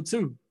NWA show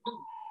too.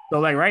 So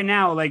like right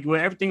now, like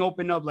with everything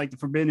opened up, like the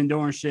Forbidden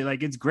Door and shit,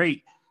 like it's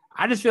great.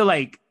 I just feel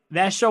like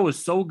that show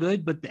was so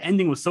good, but the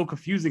ending was so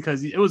confusing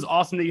because it was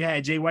awesome that you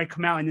had Jay White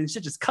come out and then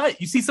shit just cut.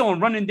 You see someone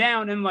running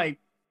down and like,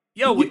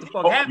 yo, what the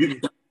fuck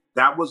happened?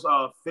 That was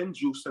Finn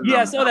Juice.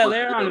 I saw that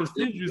later on. It was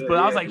Finn Juice, but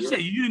I was like,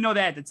 shit, you didn't know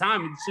that at the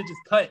time. And shit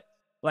just cut.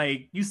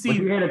 Like you see, but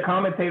you hear the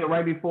commentator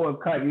right before it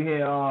cut. You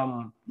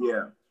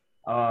hear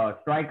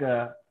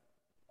Striker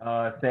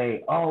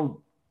say,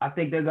 "Oh, I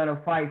think they're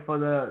gonna fight for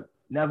the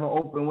never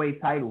open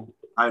weight title."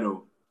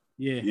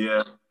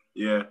 Yeah.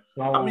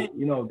 So I mean,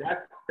 you know,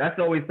 that's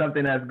always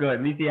something that's good.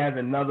 At least he has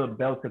another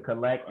belt to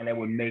collect, and it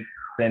would make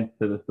sense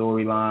to the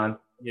storyline.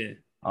 Yeah.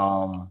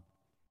 I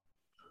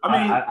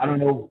mean, I don't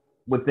know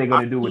what they're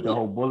gonna do with the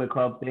whole Bullet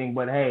Club thing,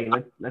 but hey,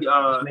 let's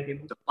make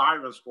it. The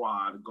Firing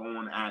Squad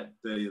going at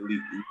the Elite.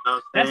 You know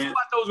what That's what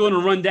I was going to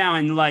run down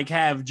and like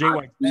have Jay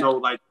White. You know,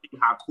 like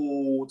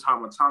Haku,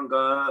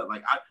 Tamatonga,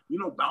 like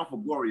Bound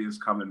for Glory is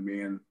coming,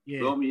 man. Yeah.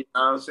 You know what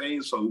I'm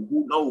saying? So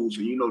who knows?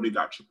 And you know they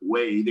got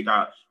AAA, they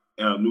got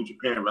New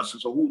Japan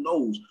Wrestling, so who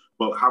knows?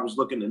 But how it's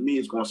looking to me,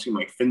 it's going to seem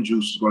like Finn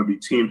Juice is going to be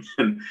teaming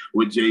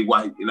with Jay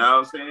White. You know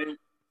what I'm saying?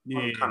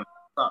 Yeah. Kind of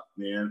stuck,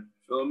 man.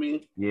 Feel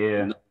me?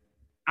 Yeah.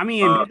 I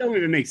mean, it doesn't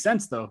even make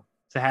sense though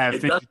to have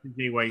Finn Juice and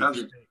Jay White.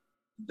 It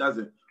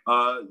doesn't.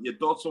 Your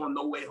thoughts on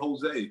No Way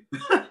Jose?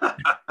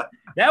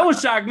 That would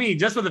shock me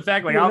just for the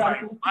fact, like, I was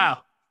like,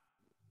 wow.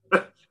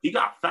 He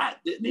got fat,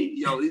 didn't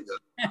he? I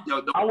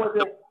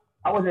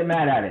wasn't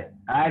mad at it.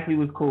 I actually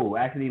was cool.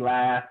 I actually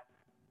laughed,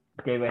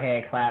 gave a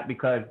hand clap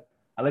because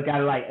I look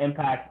at it like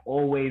Impact's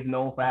always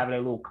known for having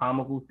their little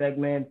comical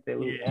segments.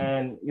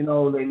 And you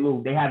know, they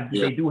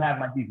do have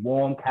like these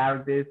warm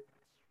characters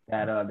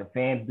that the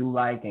fans do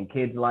like and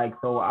kids like.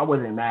 So I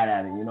wasn't mad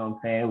at it. You know what I'm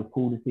saying? It was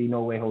cool to see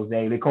No Way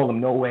Jose. They call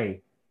him No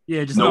Way.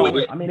 Yeah, just No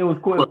Way. I mean, it was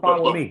cool. It was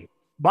fine with me.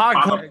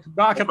 Bob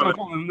kept on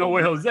calling him No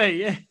Way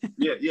Jose.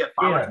 Yeah.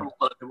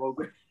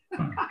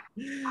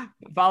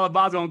 Follow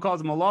Bob's gonna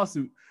cause him a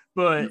lawsuit.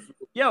 But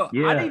I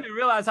didn't even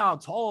realize how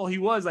tall he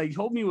was. Like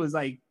Homie was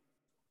like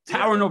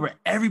towering over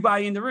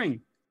everybody in the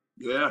ring.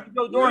 Yeah.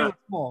 Dorian was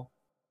small.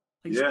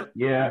 Like,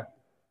 yeah.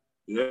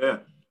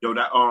 Yo,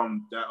 that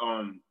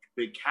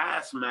big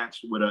cast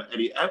match with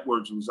Eddie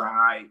Edwards was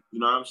alright. You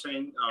know what I'm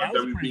saying? That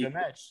was a pretty good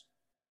match.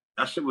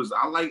 That shit was.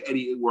 I like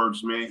Eddie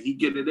Edwards, man. He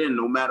get it in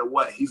no matter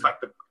what. He's like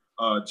the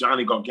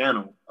Johnny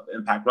Gargano of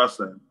Impact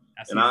Wrestling.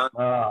 He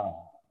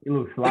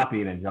looks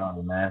sloppier than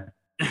Johnny, man.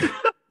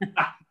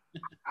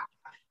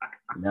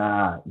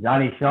 Nah,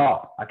 Johnny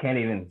Sharp. I can't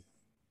even.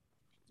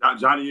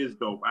 Johnny is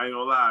dope. I ain't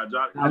gonna lie.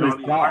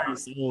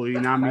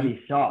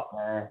 Johnny Sharp,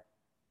 man.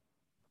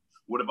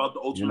 What about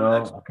the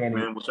Ultimate X,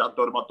 man? What y'all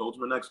thought about the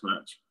Ultimate X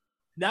match?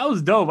 That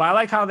was dope. I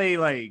like how they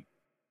like.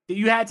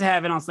 You had to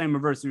have it on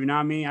Slammiversary, you know what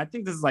I mean? I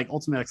think this is like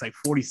Ultimate X like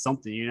 40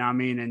 something, you know what I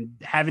mean? And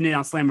having it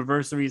on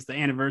Slammiversary, it's the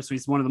anniversary.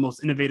 It's one of the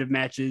most innovative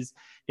matches.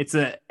 It's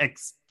a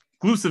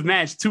exclusive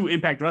match to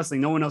Impact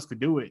Wrestling. No one else could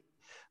do it.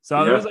 So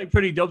it was like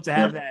pretty dope to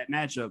have that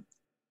matchup.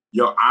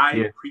 Yo,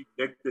 I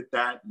predicted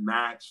that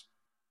match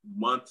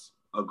months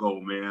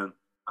ago, man.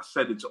 I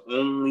said it's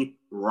only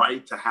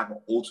right to have an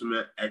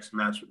Ultimate X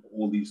match with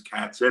all these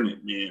cats in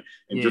it, man.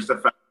 And just the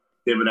fact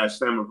that that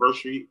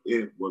Slammiversary,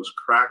 it was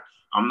cracked.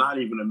 I'm not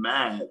even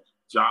mad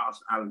Josh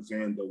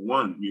Alexander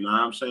won. You know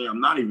what I'm saying?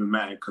 I'm not even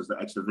mad because the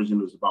X Division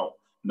was about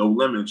no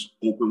limits,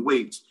 open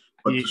weights.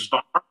 But the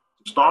star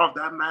of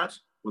that match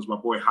was my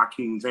boy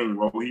Hakeem Zayn,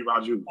 Rohit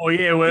Raju. Oh,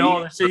 yeah, with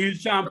all that shit he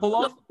was trying to pull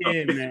off?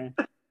 Yeah, man.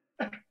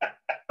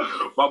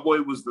 My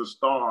boy was the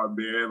star,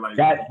 man. Like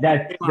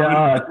that's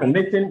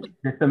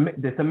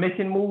the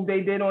submission move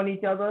they did on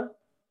each other.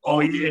 Oh,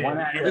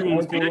 yeah.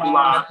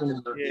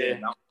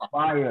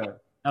 Fire.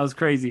 That was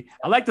crazy.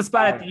 I like the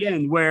spot at the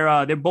end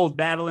where they're both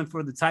battling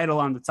for the title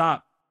on the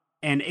top,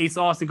 and Ace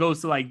Austin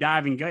goes to like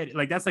dive and get it.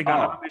 Like that's like a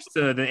homage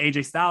to the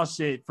AJ Styles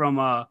shit from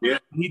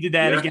he did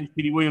that against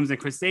Petey Williams and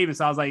Chris Davis.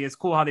 So I was like, it's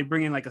cool how they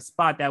bring in like a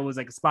spot that was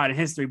like a spot in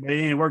history, but it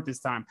didn't work this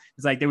time.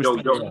 It's like they were still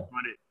on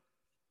it.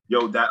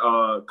 Yo, that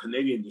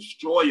Canadian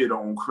Destroyer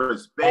on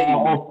Chris Bay.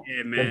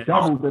 Yeah, man.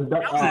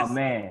 Oh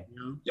man.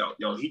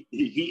 Yo, he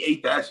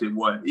ate that shit.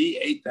 What? He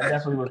ate that. That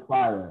definitely was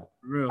fire.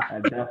 Real.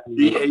 That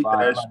definitely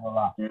was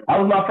fire. That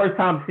was my first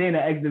time seeing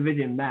an X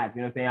Division match.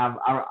 You know what I'm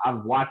saying?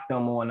 I've watched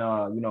them on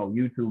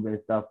YouTube and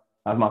stuff.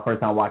 That was my first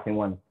time watching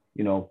one,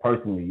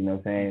 personally. You know what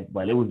I'm saying?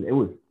 But it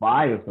was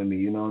fire for me.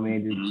 You know what I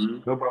mean?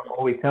 Just Gilbert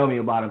always tell me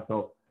about him,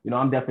 so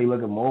I'm definitely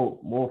looking more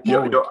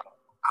forward.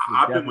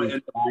 I've been with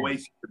NWA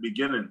since the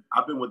beginning.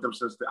 I've been with them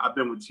I've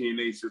been with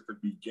TNA since the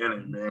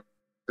beginning, man.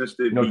 Since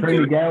the beginning. Trey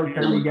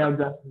Miguel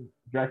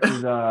dressed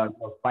as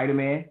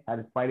Spider-Man, had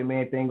a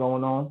Spider-Man thing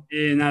going on.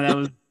 Yeah,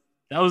 no,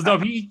 that was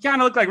dope. He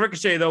kind of looked like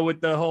Ricochet though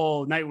with the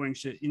whole Nightwing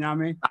shit. You know what I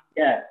mean?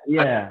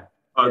 Yeah.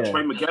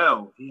 Trey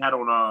Miguel, he had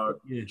on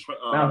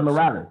Miles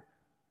Morales.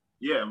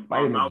 Yeah,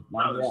 Miles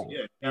Morales.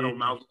 Yeah, he had on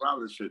Miles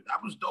Morales shit.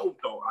 That was dope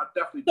though. I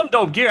definitely some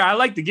dope gear. I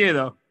like the gear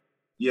though.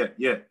 Yeah.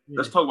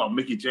 Let's talk about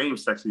Mickie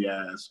James' sexy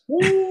ass.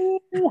 Ooh.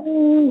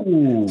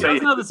 That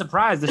was another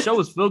surprise. The show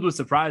was filled with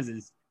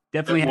surprises.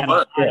 Definitely had a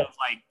lot of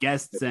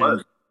guests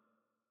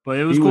but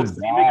it was cool to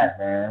see bad,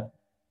 man.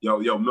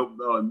 Yo,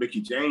 Mickie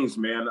James,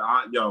 man.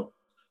 I'm gonna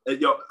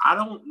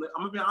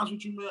be honest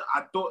with you, man.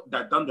 I thought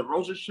that Thunder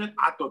Rosa shit,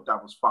 I thought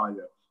that was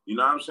fire. You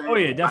know what I'm saying? Oh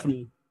yeah,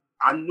 definitely.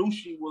 I knew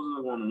she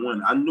wasn't going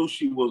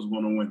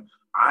to win.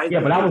 I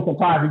but I was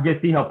surprised to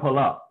just see her pull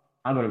up.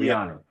 I'm gonna be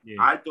honest.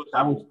 Yeah. I thought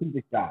that was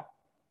super shot.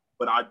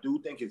 But I do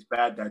think it's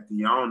bad that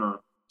Deonna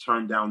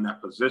turned down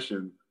that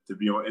position to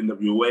be on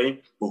NWA.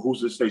 But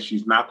who's to say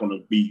she's not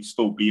going to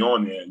still be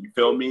on there? You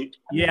feel me?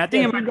 Yeah, I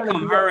think it might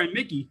become her and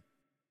Mickie.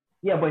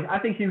 Yeah, but I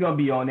think she's going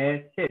to be on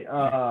there. Shit,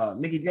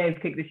 Mickie James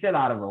kicked the shit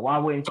out of her. Why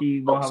wouldn't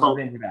she go have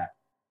into that?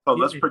 So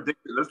let's predict.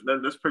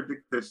 Let's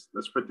predict this.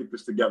 Let's predict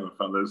this together,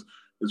 fellas.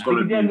 It's going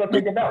to be James going to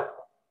take the belt.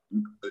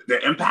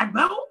 The Impact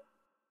belt.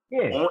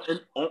 Yeah.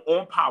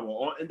 On Power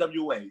on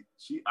NWA.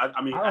 I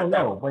don't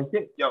know, but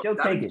she'll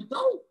take it.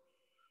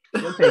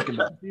 She'll take it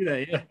back. See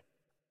that, yeah.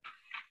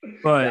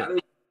 But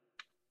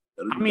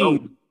I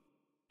mean,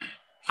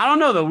 I don't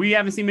know though. We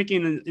haven't seen Mickie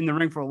in the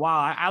ring for a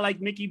while. I like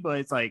Mickie, but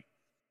it's like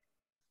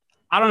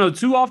I don't know.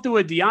 Too often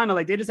with Deonna,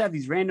 like they just have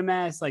these random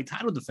ass like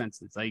title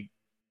defenses. Like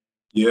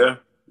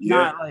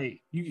not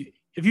like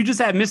if you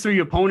just have mystery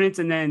opponents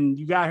and then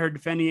you got her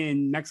defending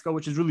in Mexico,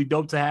 which is really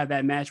dope to have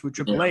that match with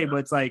AAA. But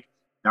it's like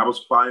that was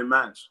a fire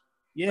match.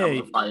 Yeah, that was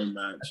a fire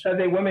match. Because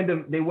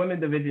the women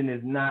division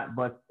is not,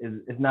 but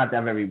it's not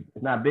that very.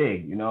 It's not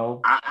big, you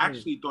know. I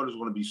actually thought it was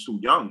going to be Su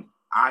Yung.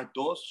 I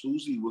thought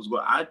Susie was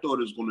going. I thought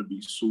it was going to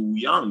be Su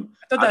Yung.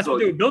 I thought that's what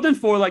they were building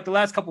for, like the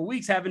last couple of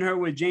weeks, having her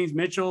with James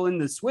Mitchell in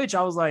the switch.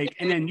 I was like,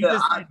 and then you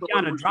just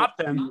kind of dropped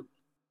them.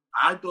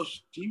 I thought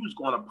she was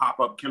going to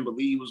pop up.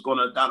 Kimberly was going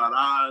to da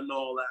and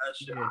all that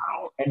shit. Yeah.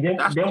 And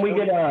then we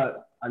get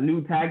a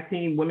new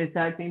women's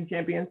tag team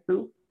champions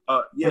too.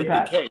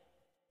 Decay.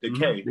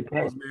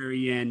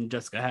 Rosemary and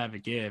Jessica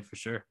Havoc, yeah, for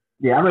sure.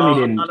 Yeah, I really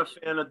didn't. I'm not a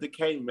fan of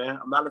Decay, man.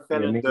 I'm not a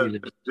fan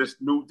of this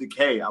new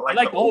Decay. I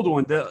like the old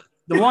one. The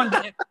one,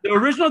 the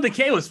original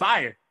Decay was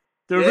fire.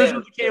 The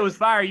original Decay was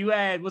fire. You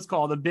had what's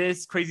called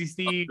Abyss, Crazy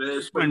Steve,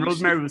 when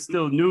Rosemary was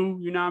still new.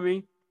 You know what I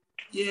mean?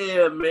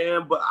 Yeah,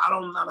 man. But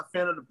I'm not a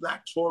fan of the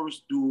Black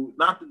Taurus dude.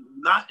 Not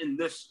in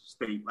this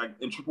state, like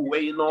in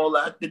AAA and all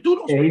that. The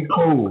dude he's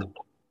cool.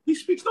 He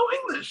speaks no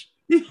English.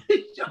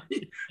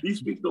 He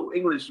speaks no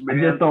English, man.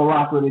 I just don't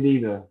rock with it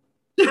either.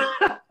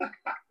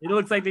 It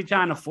looks like they're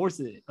trying to force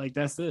it. Like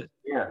that's it.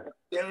 Yeah,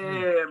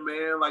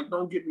 man. Like,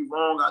 don't get me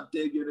wrong. I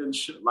dig it and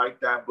shit like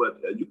that,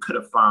 but you could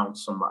have found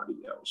somebody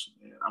else,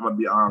 man. I'm gonna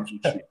be honest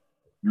with you.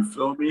 You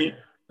feel me?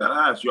 That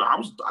ass, I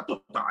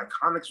thought the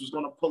Iconics was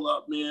gonna pull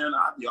up, man.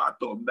 I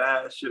thought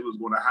bad shit was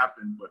gonna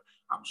happen, but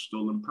I'm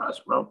still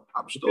impressed, bro.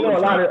 A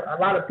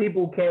lot of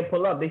people can't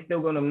pull up. They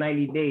still go them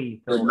 90 days.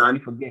 So I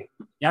forget.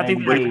 Yeah, I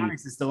think the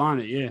Iconics is still on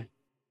it. Yeah.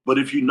 But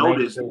if you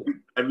notice,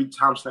 every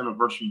time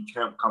Slammiversary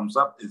camp comes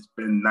up, it's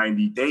been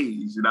 90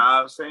 days. You know what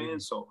I'm saying? Mm-hmm.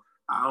 So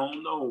I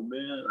don't know,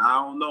 man. I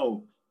don't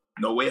know.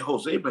 No way,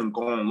 Jose been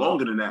going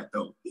longer than that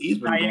though. He's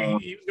been going.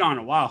 He was gone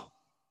a while.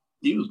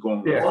 He was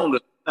going longer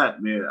than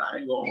that, man. I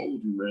ain't gonna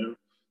hold you, man.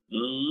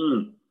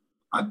 Mm-hmm.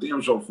 I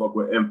damn sure fuck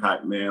with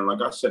Impact, man.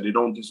 Like I said, they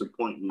don't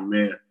disappoint me,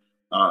 man.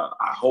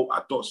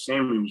 I thought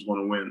Sammy was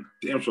gonna win.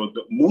 Damn sure.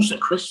 Moose and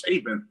Chris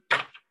Sabin.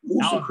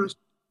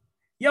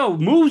 Yo,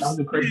 Moose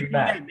needed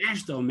that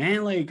match though,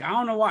 man. Like, I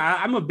don't know why.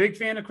 I'm a big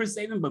fan of Chris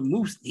Sabin, but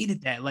Moose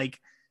needed that. Like,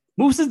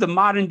 Moose is the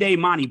modern day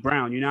Monty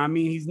Brown. You know what I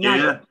mean? He's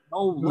not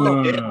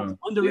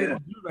underrated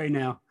dude right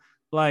now.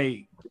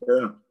 Like,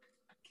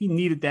 he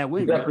needed that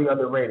win. He's definitely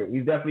underrated. He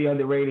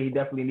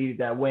definitely needed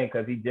that win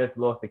because he just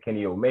lost to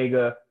Kenny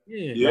Omega.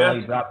 Yeah.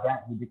 He dropped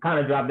that. He kind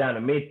of dropped down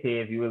to mid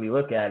tier if you really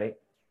look at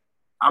it.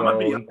 He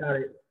needed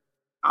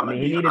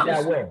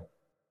that win.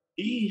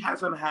 He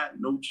hasn't had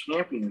no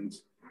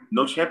champions.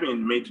 No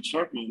champion made the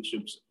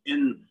championships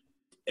in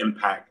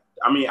Impact.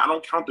 I mean, I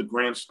don't count the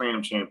Grand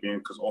Slam champion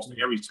because Austin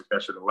Aries took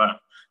that shit and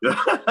left. You know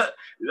what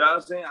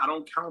I'm saying? I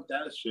don't count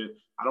that shit.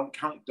 I don't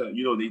count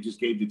they just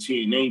gave the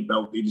TNA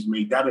belt. They just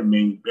made that a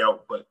main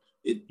belt. But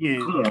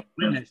Come on,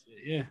 man.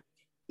 Yeah.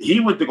 He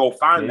went to go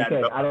find that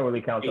belt. I don't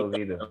really count those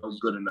either. That was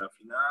good enough.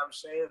 You know what I'm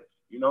saying?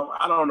 You know,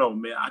 I don't know,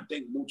 man. I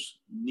think Moose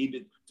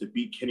needed to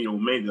beat Kenny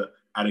Omega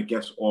at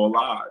against all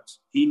odds.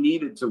 He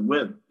needed to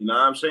win. You know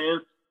what I'm saying?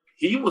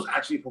 He was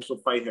actually supposed to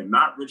fight him,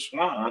 not Rich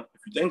Swann,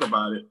 if you think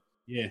about it.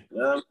 Yeah. You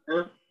know what I'm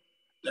saying?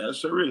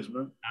 That's serious,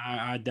 man.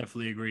 I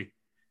definitely agree.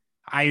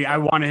 I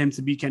wanted him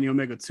to beat Kenny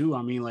Omega too.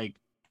 I mean, like,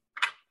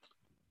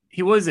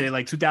 he was it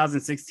like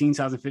 2016,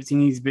 2015.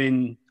 He's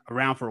been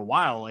around for a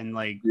while, and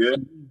like,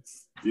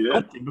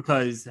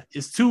 because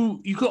it's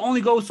you could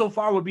only go so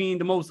far with being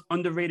the most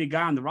underrated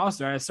guy on the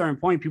roster. At a certain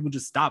point, people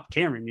just stop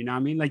caring. You know what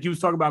I mean? Like you was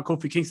talking about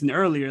Kofi Kingston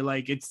earlier.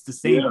 Like it's the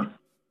same.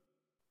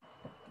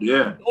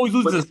 Yeah. Always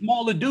loses to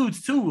smaller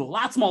dudes too. A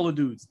lot smaller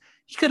dudes.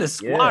 He could have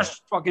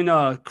squashed fucking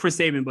Chris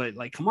Sabin, but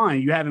like, come on,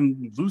 you have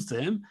him lose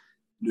to him.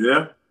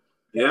 Yeah.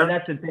 And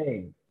that's the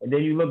thing. And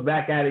then you look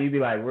back at it, you be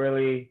like,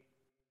 really?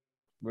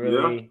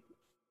 Really?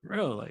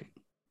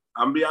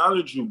 I'm be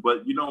honest with you,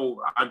 but you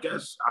know, I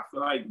guess I feel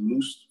like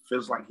Moose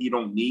feels like he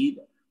don't need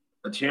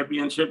a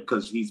championship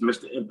because he's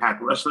Mr.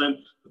 Impact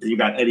Wrestling. But then you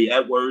got Eddie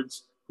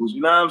Edwards, who's,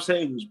 you know what I'm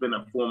saying, who's been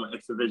a former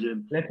X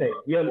Division. Listen,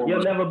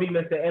 you'll never be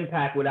Mr.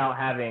 Impact without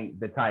having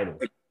the title.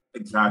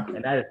 Exactly.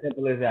 And that is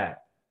simple as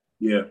that.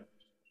 Yeah.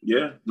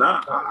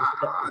 Nah.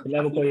 You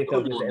never call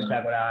yourself Mr.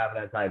 Impact without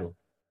having that title.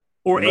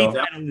 Or a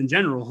title in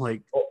general,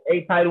 like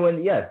a title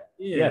in yes,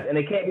 and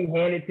it can't be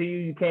handed to you.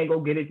 You can't go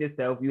get it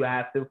yourself. You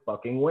have to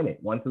fucking win it.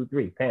 1, 2,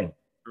 3, 10.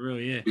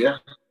 Really, yeah.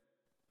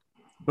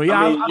 But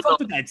yeah, I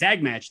fucked with that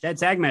tag match. That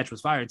tag match was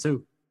fire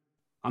too.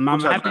 I'm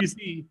happy to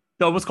see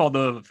what's called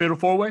the Fatal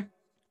 4-Way.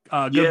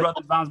 Good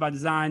Brothers, Violence by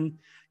Design.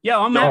 Yeah,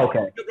 I'm happy.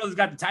 Good Brothers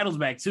got the titles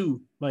back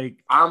too.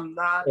 Like I'm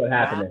not. What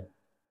happened?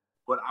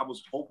 But I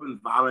was hoping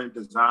Violent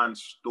Design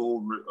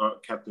still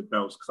kept the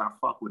belts because I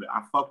fuck with it.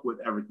 I fuck with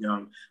Eric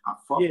Young. I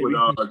fuck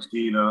with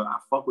Gina. I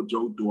fuck with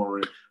Joe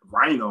Doran.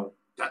 Rhino,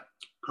 that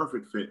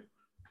perfect fit.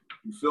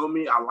 You feel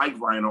me? I like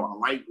Rhino. I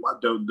like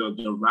what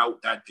the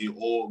route that they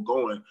all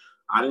going.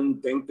 I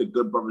didn't think the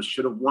Good Brothers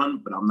should have won,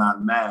 but I'm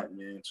not mad,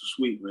 man. Too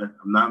sweet, man.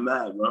 I'm not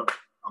mad, bro.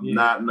 I'm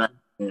not mad,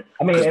 man.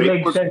 I mean, it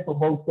makes sense for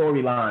both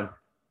storylines.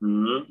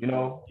 Mm-hmm. You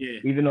know,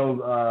 even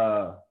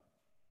though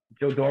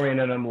Joe Dorian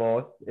and them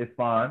lost, it's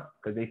fine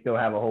because they still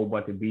have a whole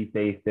bunch of beats.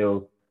 They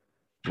still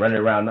running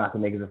around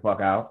knocking niggas the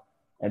fuck out.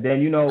 And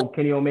then, you know,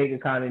 Kenny Omega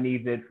kind of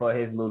needs it for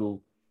his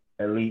little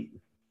elite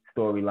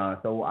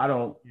storyline. So I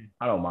don't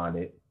mind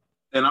it.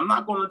 And I'm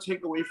not going to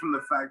take away from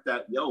the fact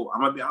that, I'm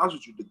going to be honest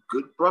with you, the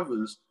Good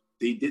Brothers,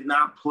 they did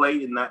not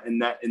play in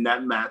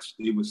that match.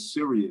 They were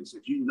serious.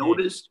 If you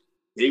notice,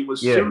 they were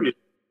serious.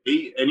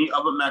 Any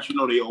other match, you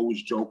know, they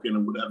always joking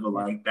or whatever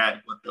like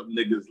that, but the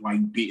niggas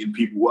like beating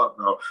people up,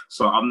 bro.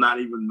 So I'm not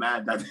even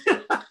mad that.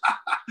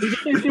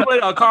 You see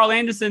what Carl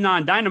Anderson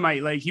on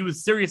Dynamite, like he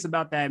was serious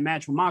about that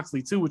match with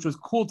Moxley too, which was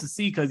cool to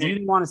see because you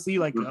didn't want to see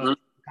like a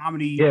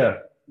comedy. Yeah,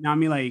 you know what I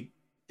mean? Like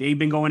they've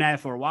been going at it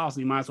for a while,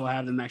 so you might as well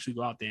have them actually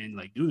go out there and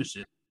like do the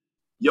shit.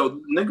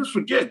 Yo, niggas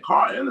forget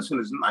Carl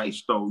Anderson is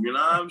nice though. You know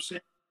what I'm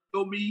saying?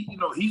 He'll be, you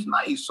know, he's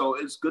nice, so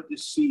it's good to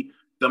see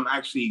them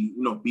actually,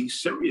 you know, be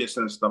serious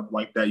and stuff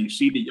like that. You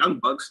see the Young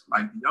Bucks,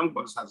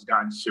 has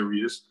gotten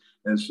serious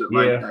and shit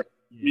like that.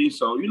 Yeah.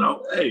 So, you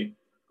know, hey,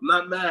 I'm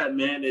not mad,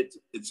 man. It's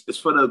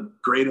for the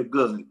greater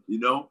good, you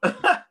know?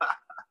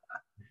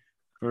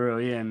 For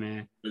real, yeah,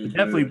 man.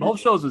 Definitely, both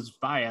shows was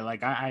fire.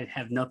 Like, I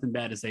have nothing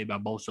bad to say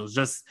about both shows.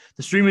 Just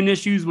the streaming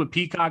issues with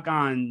Peacock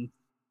on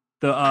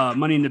the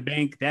Money in the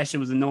Bank, that shit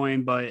was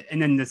annoying. But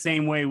and then the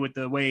same way with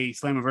the way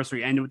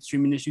Slammiversary ended with the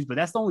streaming issues. But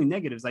that's the only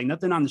negatives. Like,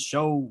 nothing on the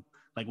show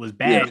like was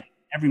bad. Yeah.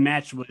 Every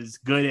match was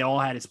good. It all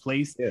had its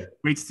place. Yeah.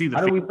 Great to see the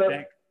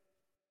feedback.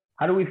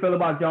 How do we feel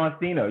about John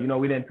Cena? You know,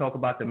 we didn't talk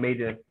about the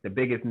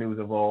biggest news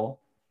of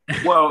all.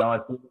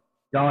 Well,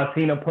 John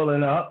Cena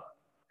pulling up.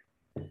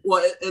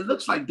 Well, it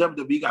looks like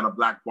WWE got a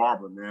black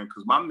barber, man,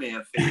 because my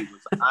man fade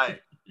was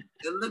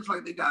it looks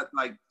like they got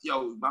like,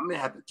 my man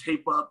had to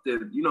tape up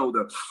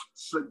the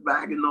slick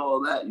back and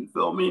all that. You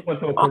feel me? He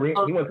went to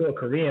a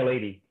Korean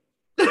lady.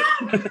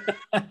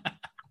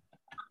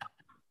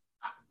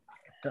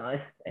 So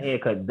his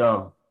haircut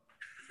dumb.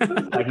 He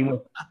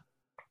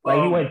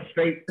went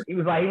straight to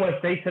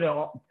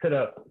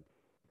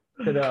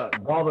the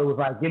barber. Was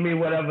like, give me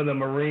whatever the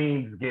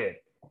Marines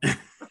get.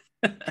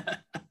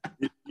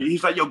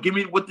 He's like, give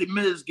me what the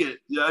Miz get.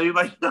 Yeah, he's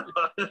like,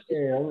 it's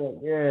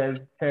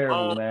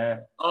terrible,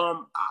 man.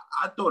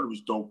 I thought it was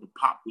dope. The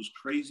pop was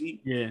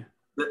crazy. Yeah.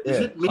 Is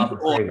it me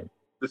or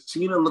the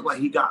Cena looked like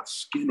he got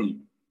skinny?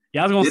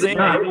 Yeah, I was gonna say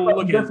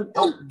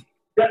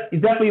he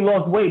definitely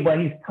lost weight, but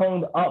he's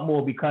toned up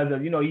more because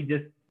of, he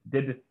just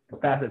did this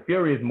Fast and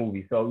Furious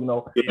movie.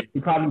 So, he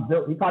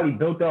probably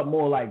built up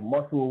more like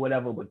muscle or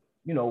whatever, but,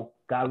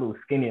 got a little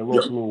skinny and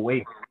lost a little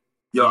weight.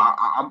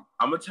 I'm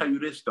going to tell you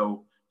this,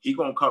 though. He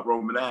going to cut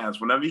Roman ass.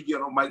 Whenever he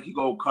get on mic, he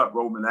going to cut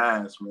Roman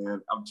ass,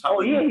 man. I'm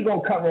telling you. Oh, yeah, he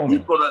going to cut Roman.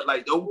 He's going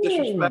to, don't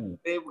disrespect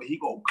him, but he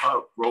going to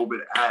cut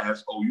Roman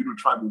ass. Oh, you the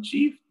tribal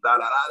chief?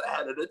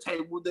 Head of the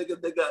table, nigga,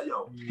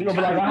 yo. But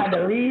I had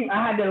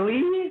to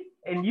leave.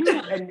 and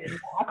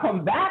I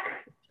come back.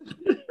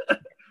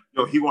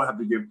 Yo, he gonna have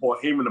to give Paul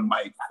Heyman the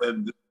mic.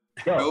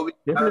 Yo,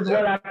 this is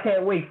what I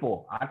can't wait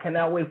for. I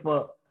cannot wait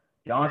for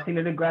John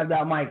Cena to grab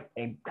that mic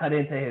and cut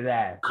into his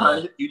ass.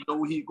 You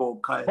know he gonna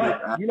cut.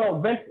 But you know,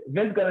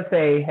 Vince gonna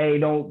say, "Hey,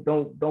 don't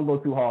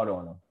go too hard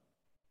on him."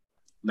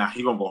 Nah,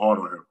 he gonna go hard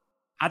on him.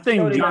 I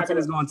think John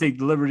Cena's gonna take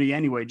the liberty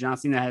anyway. John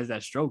Cena has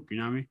that stroke. You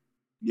know what I mean?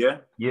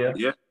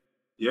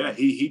 Yeah.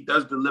 He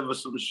does deliver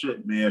some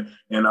shit, man.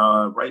 And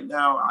right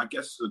now, I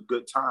guess it's a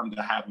good time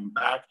to have him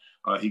back.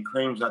 He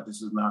claims that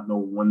this is not no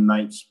one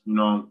night's,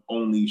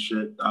 only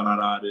shit.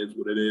 It is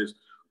what it is.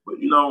 But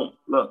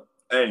look,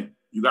 hey,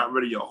 you got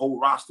rid of your whole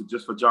roster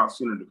just for John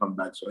Cena to come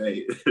back. So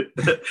hey,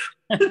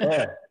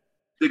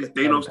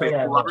 Thanos take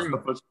a roster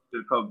for Cena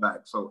to come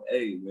back. So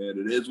hey, man,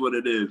 it is what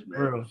it is, man.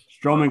 Bro,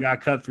 Strowman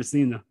got cut for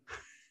Cena.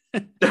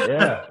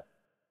 Yeah,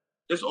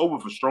 it's over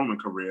for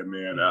Strowman's career,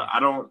 man.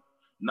 I'm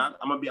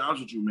gonna be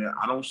honest with you, man.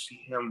 I don't see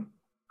him.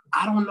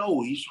 I don't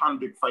know. He's trying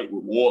to pick fight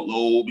with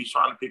Wardlow. He's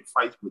trying to pick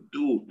fights with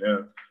dude,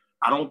 man.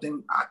 I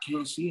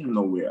can't see him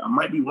nowhere. I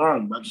might be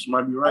wrong, but I just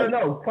might be right. I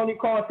don't know. Tony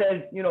Khan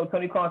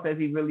says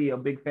he's really a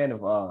big fan of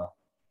Braun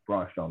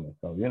Strowman.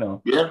 So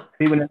yeah.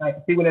 See when the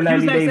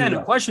 90 days. He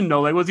the question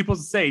though. Like, what's he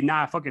supposed to say?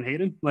 Nah, I fucking hate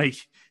him. Like,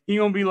 he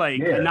gonna be like,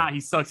 nah, he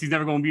sucks. He's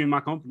never gonna be in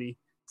my company.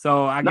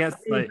 So I guess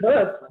he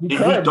could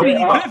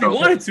if he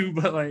wanted to,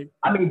 but like,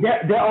 I mean,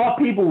 there are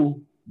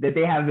people that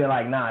they have been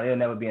like, nah, they'll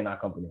never be in our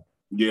company.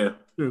 Yeah.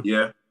 They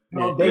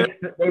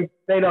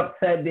straight up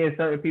said there's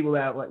certain people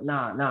that like,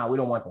 nah, we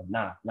don't want them.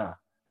 Nah.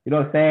 You know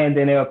what I'm saying?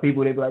 Then there are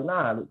people that be like,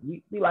 nah,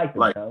 we like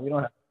them. We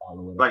don't have to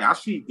follow with them. Like I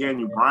see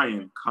Daniel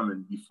Bryan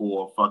coming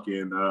before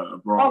fucking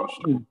Braun.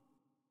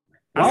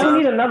 Why do you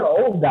need another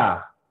old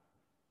guy?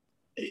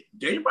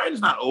 Daniel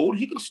Bryan's not old.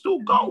 He can still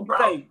go,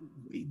 bro.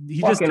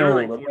 He's just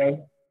old, okay?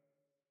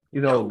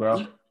 He's old,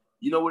 bro.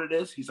 You know what it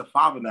is? He's a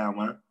father now,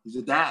 man. He's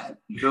a dad.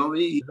 You feel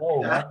me? He's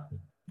old, man.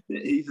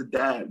 He's a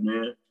dad,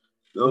 man.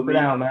 Go sit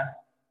down, man.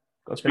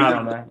 Go sit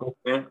down,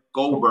 man.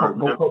 Goldberg,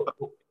 man.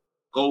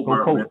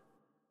 Goldberg,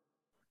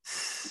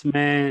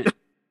 man.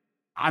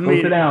 I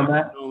mean, sit down,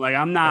 man. Like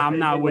I'm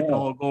not with the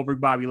whole Goldberg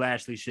Bobby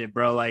Lashley shit,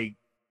 bro. Like,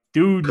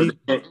 dude, they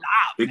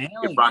can't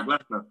get Brock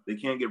Lesnar. They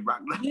can't get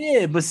Brock Lesnar.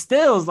 Yeah, but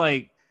still, it's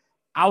like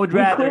I would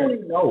rather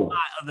know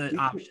other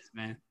options,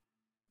 man.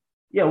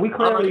 Yeah, we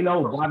clearly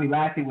know Bobby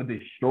Lashley would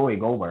destroy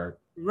Goldberg.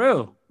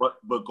 Real.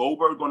 But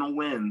Goldberg gonna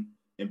win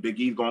and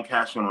Big E's gonna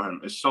cash in on him.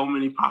 There's so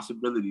many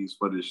possibilities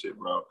for this shit,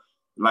 bro.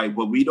 Like,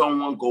 but we don't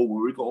want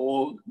Goldberg.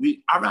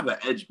 I'd rather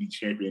Edge be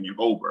champion than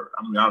Goldberg.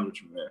 I'm gonna be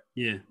honest with you, man.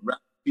 Yeah. I'd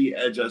rather be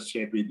Edge as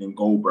champion than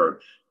Goldberg.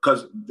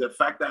 Because the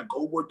fact that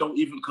Goldberg don't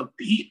even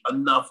compete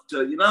enough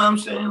to, you know what I'm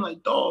saying?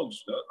 Like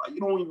dogs. Like, you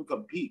don't even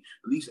compete.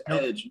 At least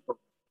Edge,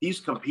 he's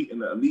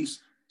competing at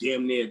least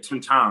damn near 10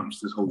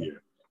 times this whole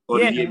year.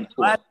 The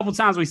last couple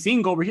times we've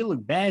seen Goldberg, he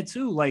looked bad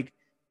too. Like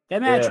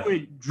that match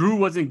with Drew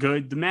wasn't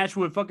good. The match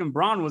with fucking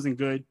Braun wasn't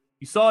good.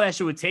 You saw that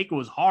shit with Taker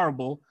was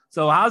horrible.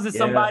 So how's it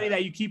somebody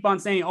that you keep on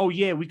saying, oh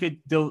yeah, we could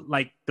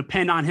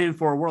depend on him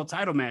for a world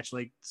title match?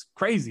 Like it's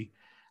crazy.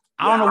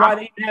 I don't know why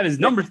they even have his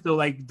number still.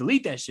 Like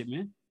delete that shit,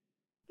 man.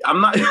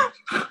 I'm not.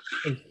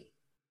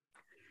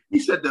 He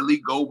said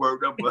delete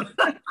Goldberg number.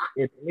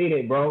 Delete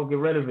it, bro. Get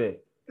rid of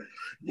it.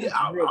 Yeah,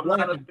 I'm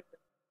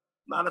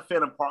not a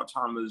fan of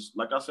part-timers.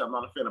 Like I said, I'm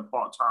not a fan of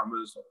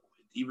part-timers.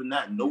 Even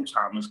that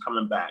no-timers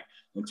coming back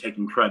and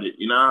taking credit.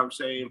 You know what I'm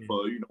saying?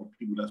 For,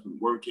 people that's been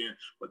working.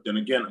 But then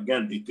again,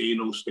 they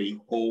know stay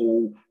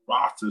whole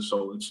roster.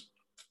 So it's,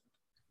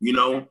 you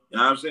know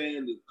what I'm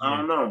saying? I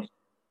don't know.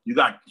 You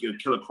got your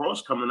Killer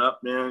Cross coming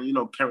up, man.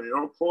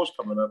 Karrion Cross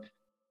coming up.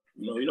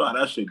 You know how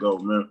that shit go,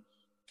 man.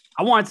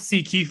 I wanted to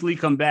see Keith Lee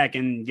come back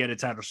and get a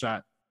title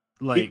shot.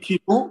 Like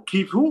Keith who?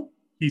 Keith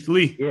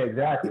Lee. Yeah,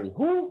 exactly.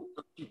 Who?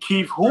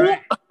 Keith who?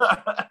 Right.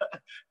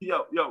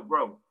 yo,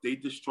 bro. They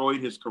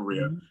destroyed his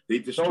career. Mm-hmm.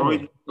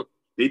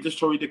 They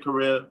destroyed the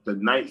career the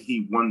night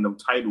he won the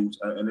titles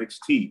at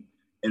NXT.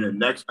 And the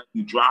next night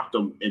you dropped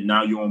him, and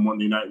now you're on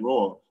Monday Night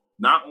Raw.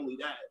 Not only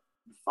that,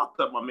 you fucked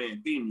up my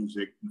man theme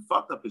music. You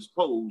fucked up his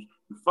pose.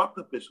 You fucked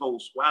up his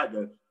whole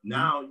swagger.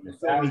 Now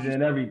he's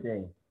in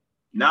everything.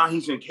 Now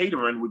he's in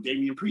catering with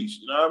Damian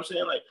Priest. You know what I'm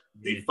saying? Like,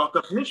 they fucked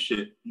up his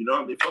shit.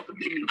 They fucked up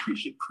Damian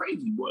Priest shit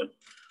crazy, boy.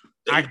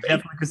 I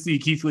definitely could see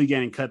Keith Lee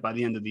getting cut by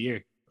the end of the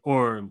year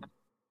or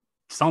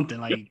something.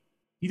 Like,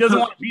 he doesn't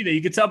want to be there.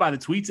 You can tell by the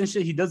tweets and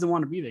shit. He doesn't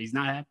want to be there. He's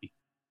not happy.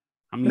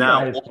 I mean,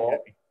 now,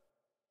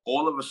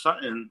 all of a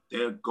sudden,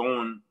 they're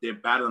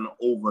battling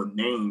over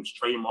names,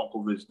 trademark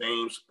over his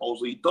name,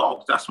 supposedly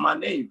dogs. That's my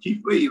name,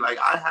 Keith Lee. Like,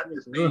 I had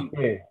this name.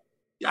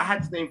 I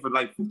had this name for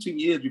like 15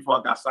 years before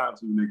I got signed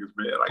to you niggas,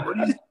 man. Like,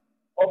 what is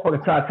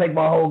motherfuckers try to take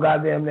my whole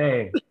goddamn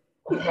name.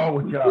 What's wrong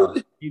with y'all?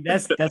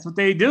 That's what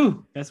they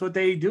do. That's what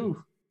they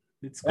do.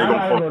 I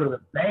gotta go to the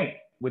bank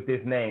with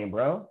this name,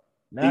 bro.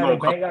 Now the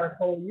bank gotta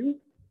call you.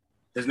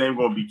 His name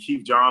gonna be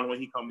Keith John when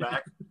he come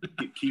back.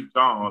 Keith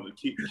John.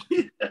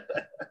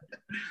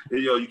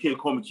 Yo, you can't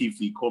call me Keith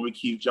Lee. Call me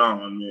Keith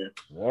John, man.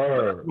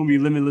 Word. It's gonna be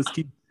Limitless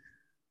Keith.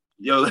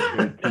 Yo.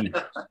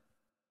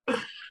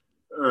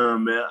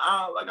 Man,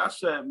 like I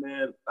said,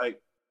 man,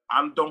 like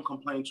I don't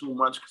complain too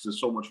much because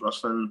there's so much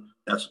wrestling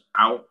that's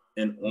out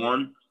and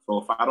on.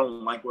 So if I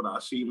don't like what I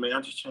see, man,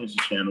 I just change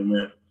the channel,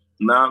 man.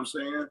 You know what I'm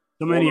saying?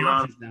 So many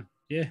options now.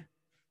 Yeah.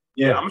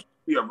 Yeah, I'm gonna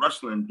be a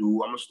wrestling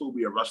dude. I'm gonna still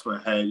be a wrestling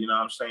head. You know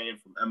what I'm saying?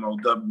 From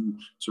MLW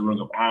to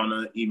Ring of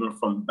Honor, even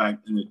from back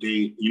in the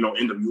day, you know,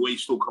 NWA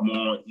still come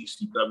on,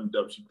 ECW,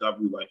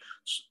 WCW, like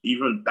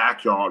even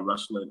backyard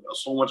wrestling.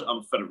 So much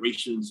other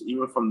federations,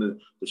 even from the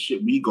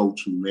shit we go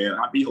to, man.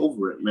 I be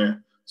over it,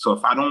 man. So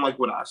if I don't like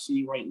what I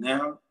see right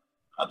now,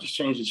 I'll just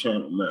change the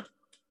channel, man.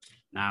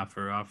 Nah,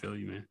 for real, I feel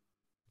you, man.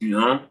 You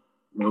know?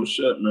 No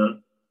shit,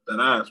 man. That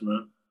ass,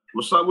 man.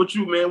 What's up with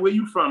you, man? Where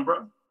you from,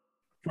 bro?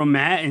 From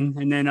Manhattan,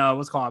 and then I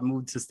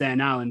moved to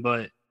Staten Island.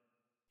 But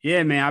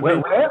yeah, man,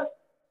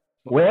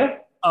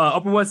 Where?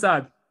 Upper West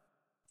Side.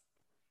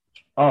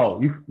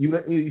 Oh,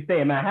 you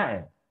stay in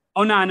Manhattan?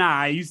 Oh nah,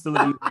 I used to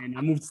live in Manhattan.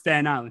 I moved to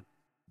Staten Island.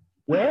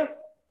 Where?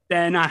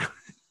 Staten Island.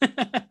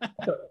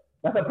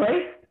 That's a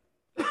place?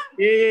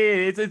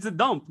 Yeah, it's a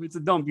dump. It's a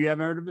dump. You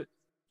haven't heard of it?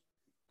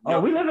 Oh,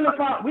 we live in the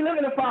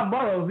five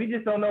boroughs. We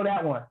just don't know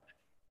that one.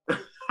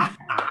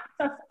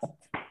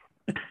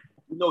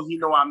 He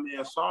know our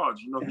man Sarge.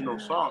 He know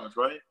Sarge,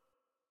 right?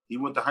 He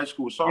went to high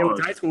school with Sarge. Yeah, went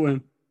to high school with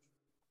him.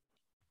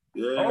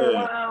 Yeah. Oh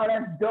wow,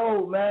 that's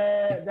dope,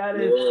 man. That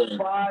is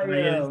fire,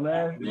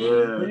 man. Yeah.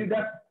 So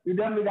you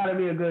definitely got to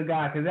be a good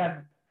guy because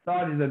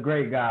Sarge is a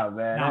great guy,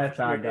 man. That's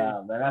our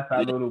guy, man. That's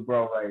our little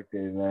bro right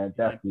there, man.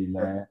 Definitely,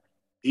 man.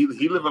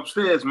 He live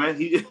upstairs, man.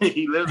 He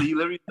live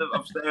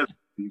upstairs.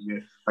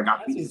 Man. Like I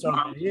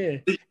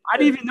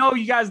didn't even know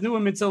you guys knew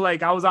him until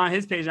like I was on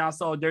his page and I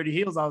saw Dirty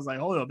Heelz. I was like,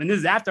 hold up. And this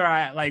is after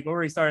I like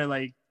already started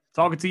like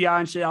talking to y'all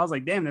and shit. I was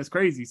like, damn, that's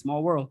crazy.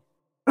 Small world.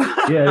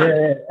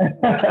 Yeah.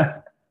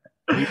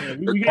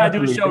 We gotta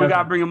do a show. We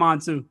gotta bring him on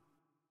too.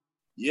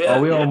 Yeah.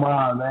 Oh, we don't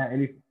mind, man.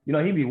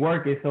 And he be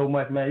working so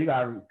much, man. You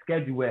gotta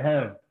schedule with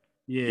him.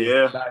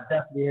 Yeah. I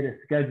definitely hit a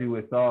schedule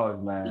with Sarge,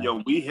 man.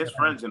 Yo, we his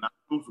friends and I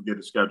do forget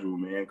to schedule,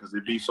 man, because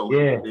it be so.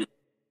 Yeah.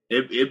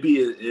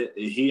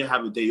 He'd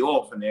have a day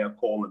off and they'll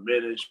call him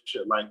in and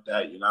shit like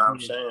that. You know what I'm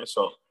saying?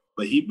 So,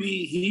 but he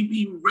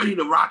be ready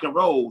to rock and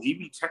roll. He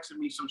be texting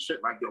me some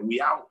shit like, yo,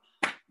 we out.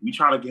 We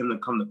trying to get him to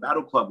come to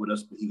Battle Club with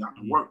us, but he got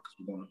to work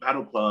because we're going to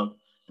Battle Club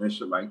and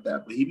shit like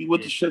that. But he be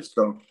with the shit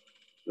stuff.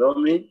 You know what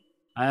I mean?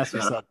 That's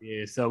what's up.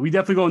 Yeah. So we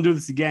definitely gonna do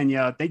this again.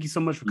 Yeah. Thank you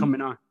so much for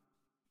coming on.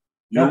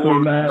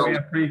 Definitely, man. We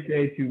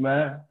appreciate you,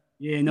 man.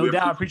 Yeah, no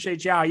doubt.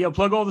 Appreciate y'all. Yo,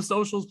 plug all the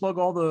socials. Plug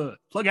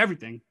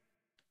everything.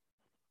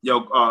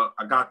 Yo,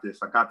 I got this.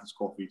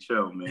 Coffee.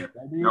 Chill, man.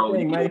 Yo,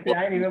 man.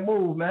 I ain't even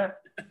move, man.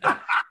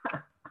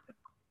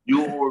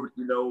 You already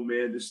know,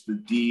 man. This is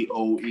the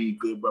DOE,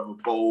 Good Brother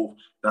Bove.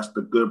 That's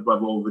the good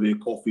brother over there.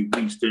 Coffee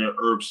Winston,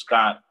 Herb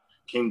Scott,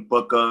 King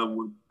Booker,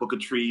 Booker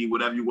Tree,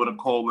 whatever you want to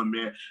call him,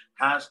 man.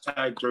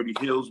 Hashtag Dirty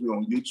Heelz. We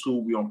on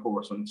YouTube. We on Pro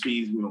Wrestling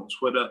Tees. We on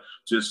Twitter.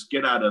 Just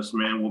get at us,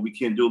 man. What we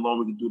can't do alone,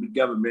 we can do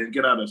together, man.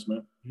 Get at us,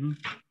 man. Mm-hmm.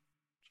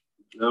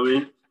 You know what I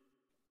mean?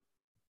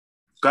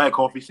 Go ahead,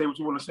 Coffee. Say what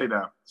you want to say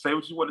now. I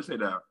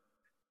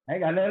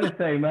ain't got nothing to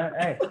say, man.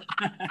 Hey.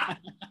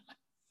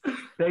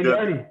 Stay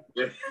dirty.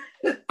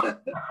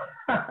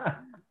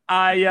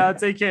 Yeah.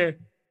 Take care.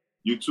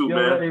 You too,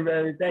 man.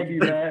 Ready. Thank you,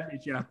 man.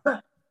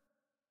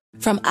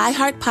 From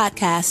iHeart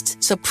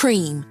Podcasts,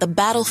 Supreme, The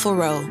Battle for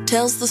Roe,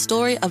 tells the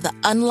story of the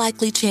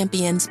unlikely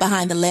champions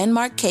behind the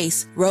landmark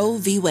case Roe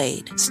v.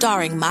 Wade,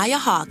 starring Maya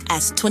Hawke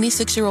as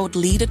 26-year-old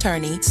lead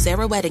attorney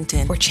Sarah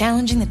Weddington. We're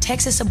challenging the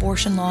Texas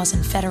abortion laws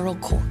in federal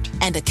court.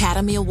 And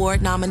Academy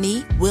Award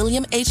nominee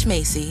William H.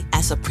 Macy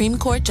as Supreme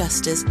Court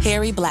Justice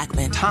Harry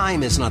Blackmun.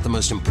 Time is not the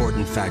most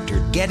important factor.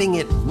 Getting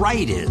it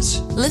right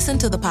is. Listen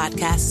to the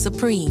podcast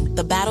Supreme,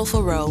 The Battle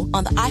for Roe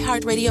on the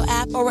iHeartRadio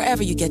app or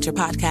wherever you get your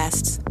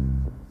podcasts.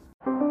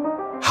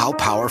 How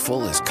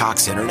powerful is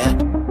Cox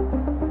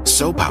Internet?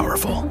 So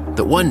powerful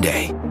that one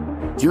day,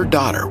 your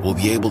daughter will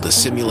be able to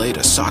simulate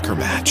a soccer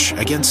match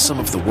against some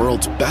of the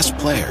world's best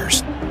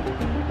players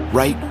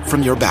right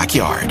from your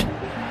backyard.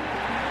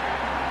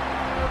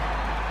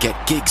 Get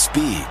gig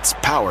speeds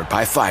powered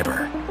by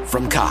fiber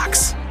from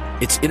Cox.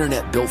 It's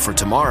internet built for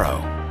tomorrow,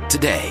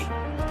 today.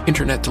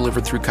 Internet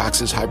delivered through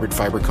Cox's hybrid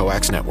fiber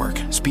coax network.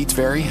 Speeds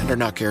vary and are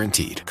not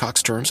guaranteed.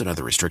 Cox terms and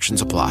other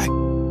restrictions apply.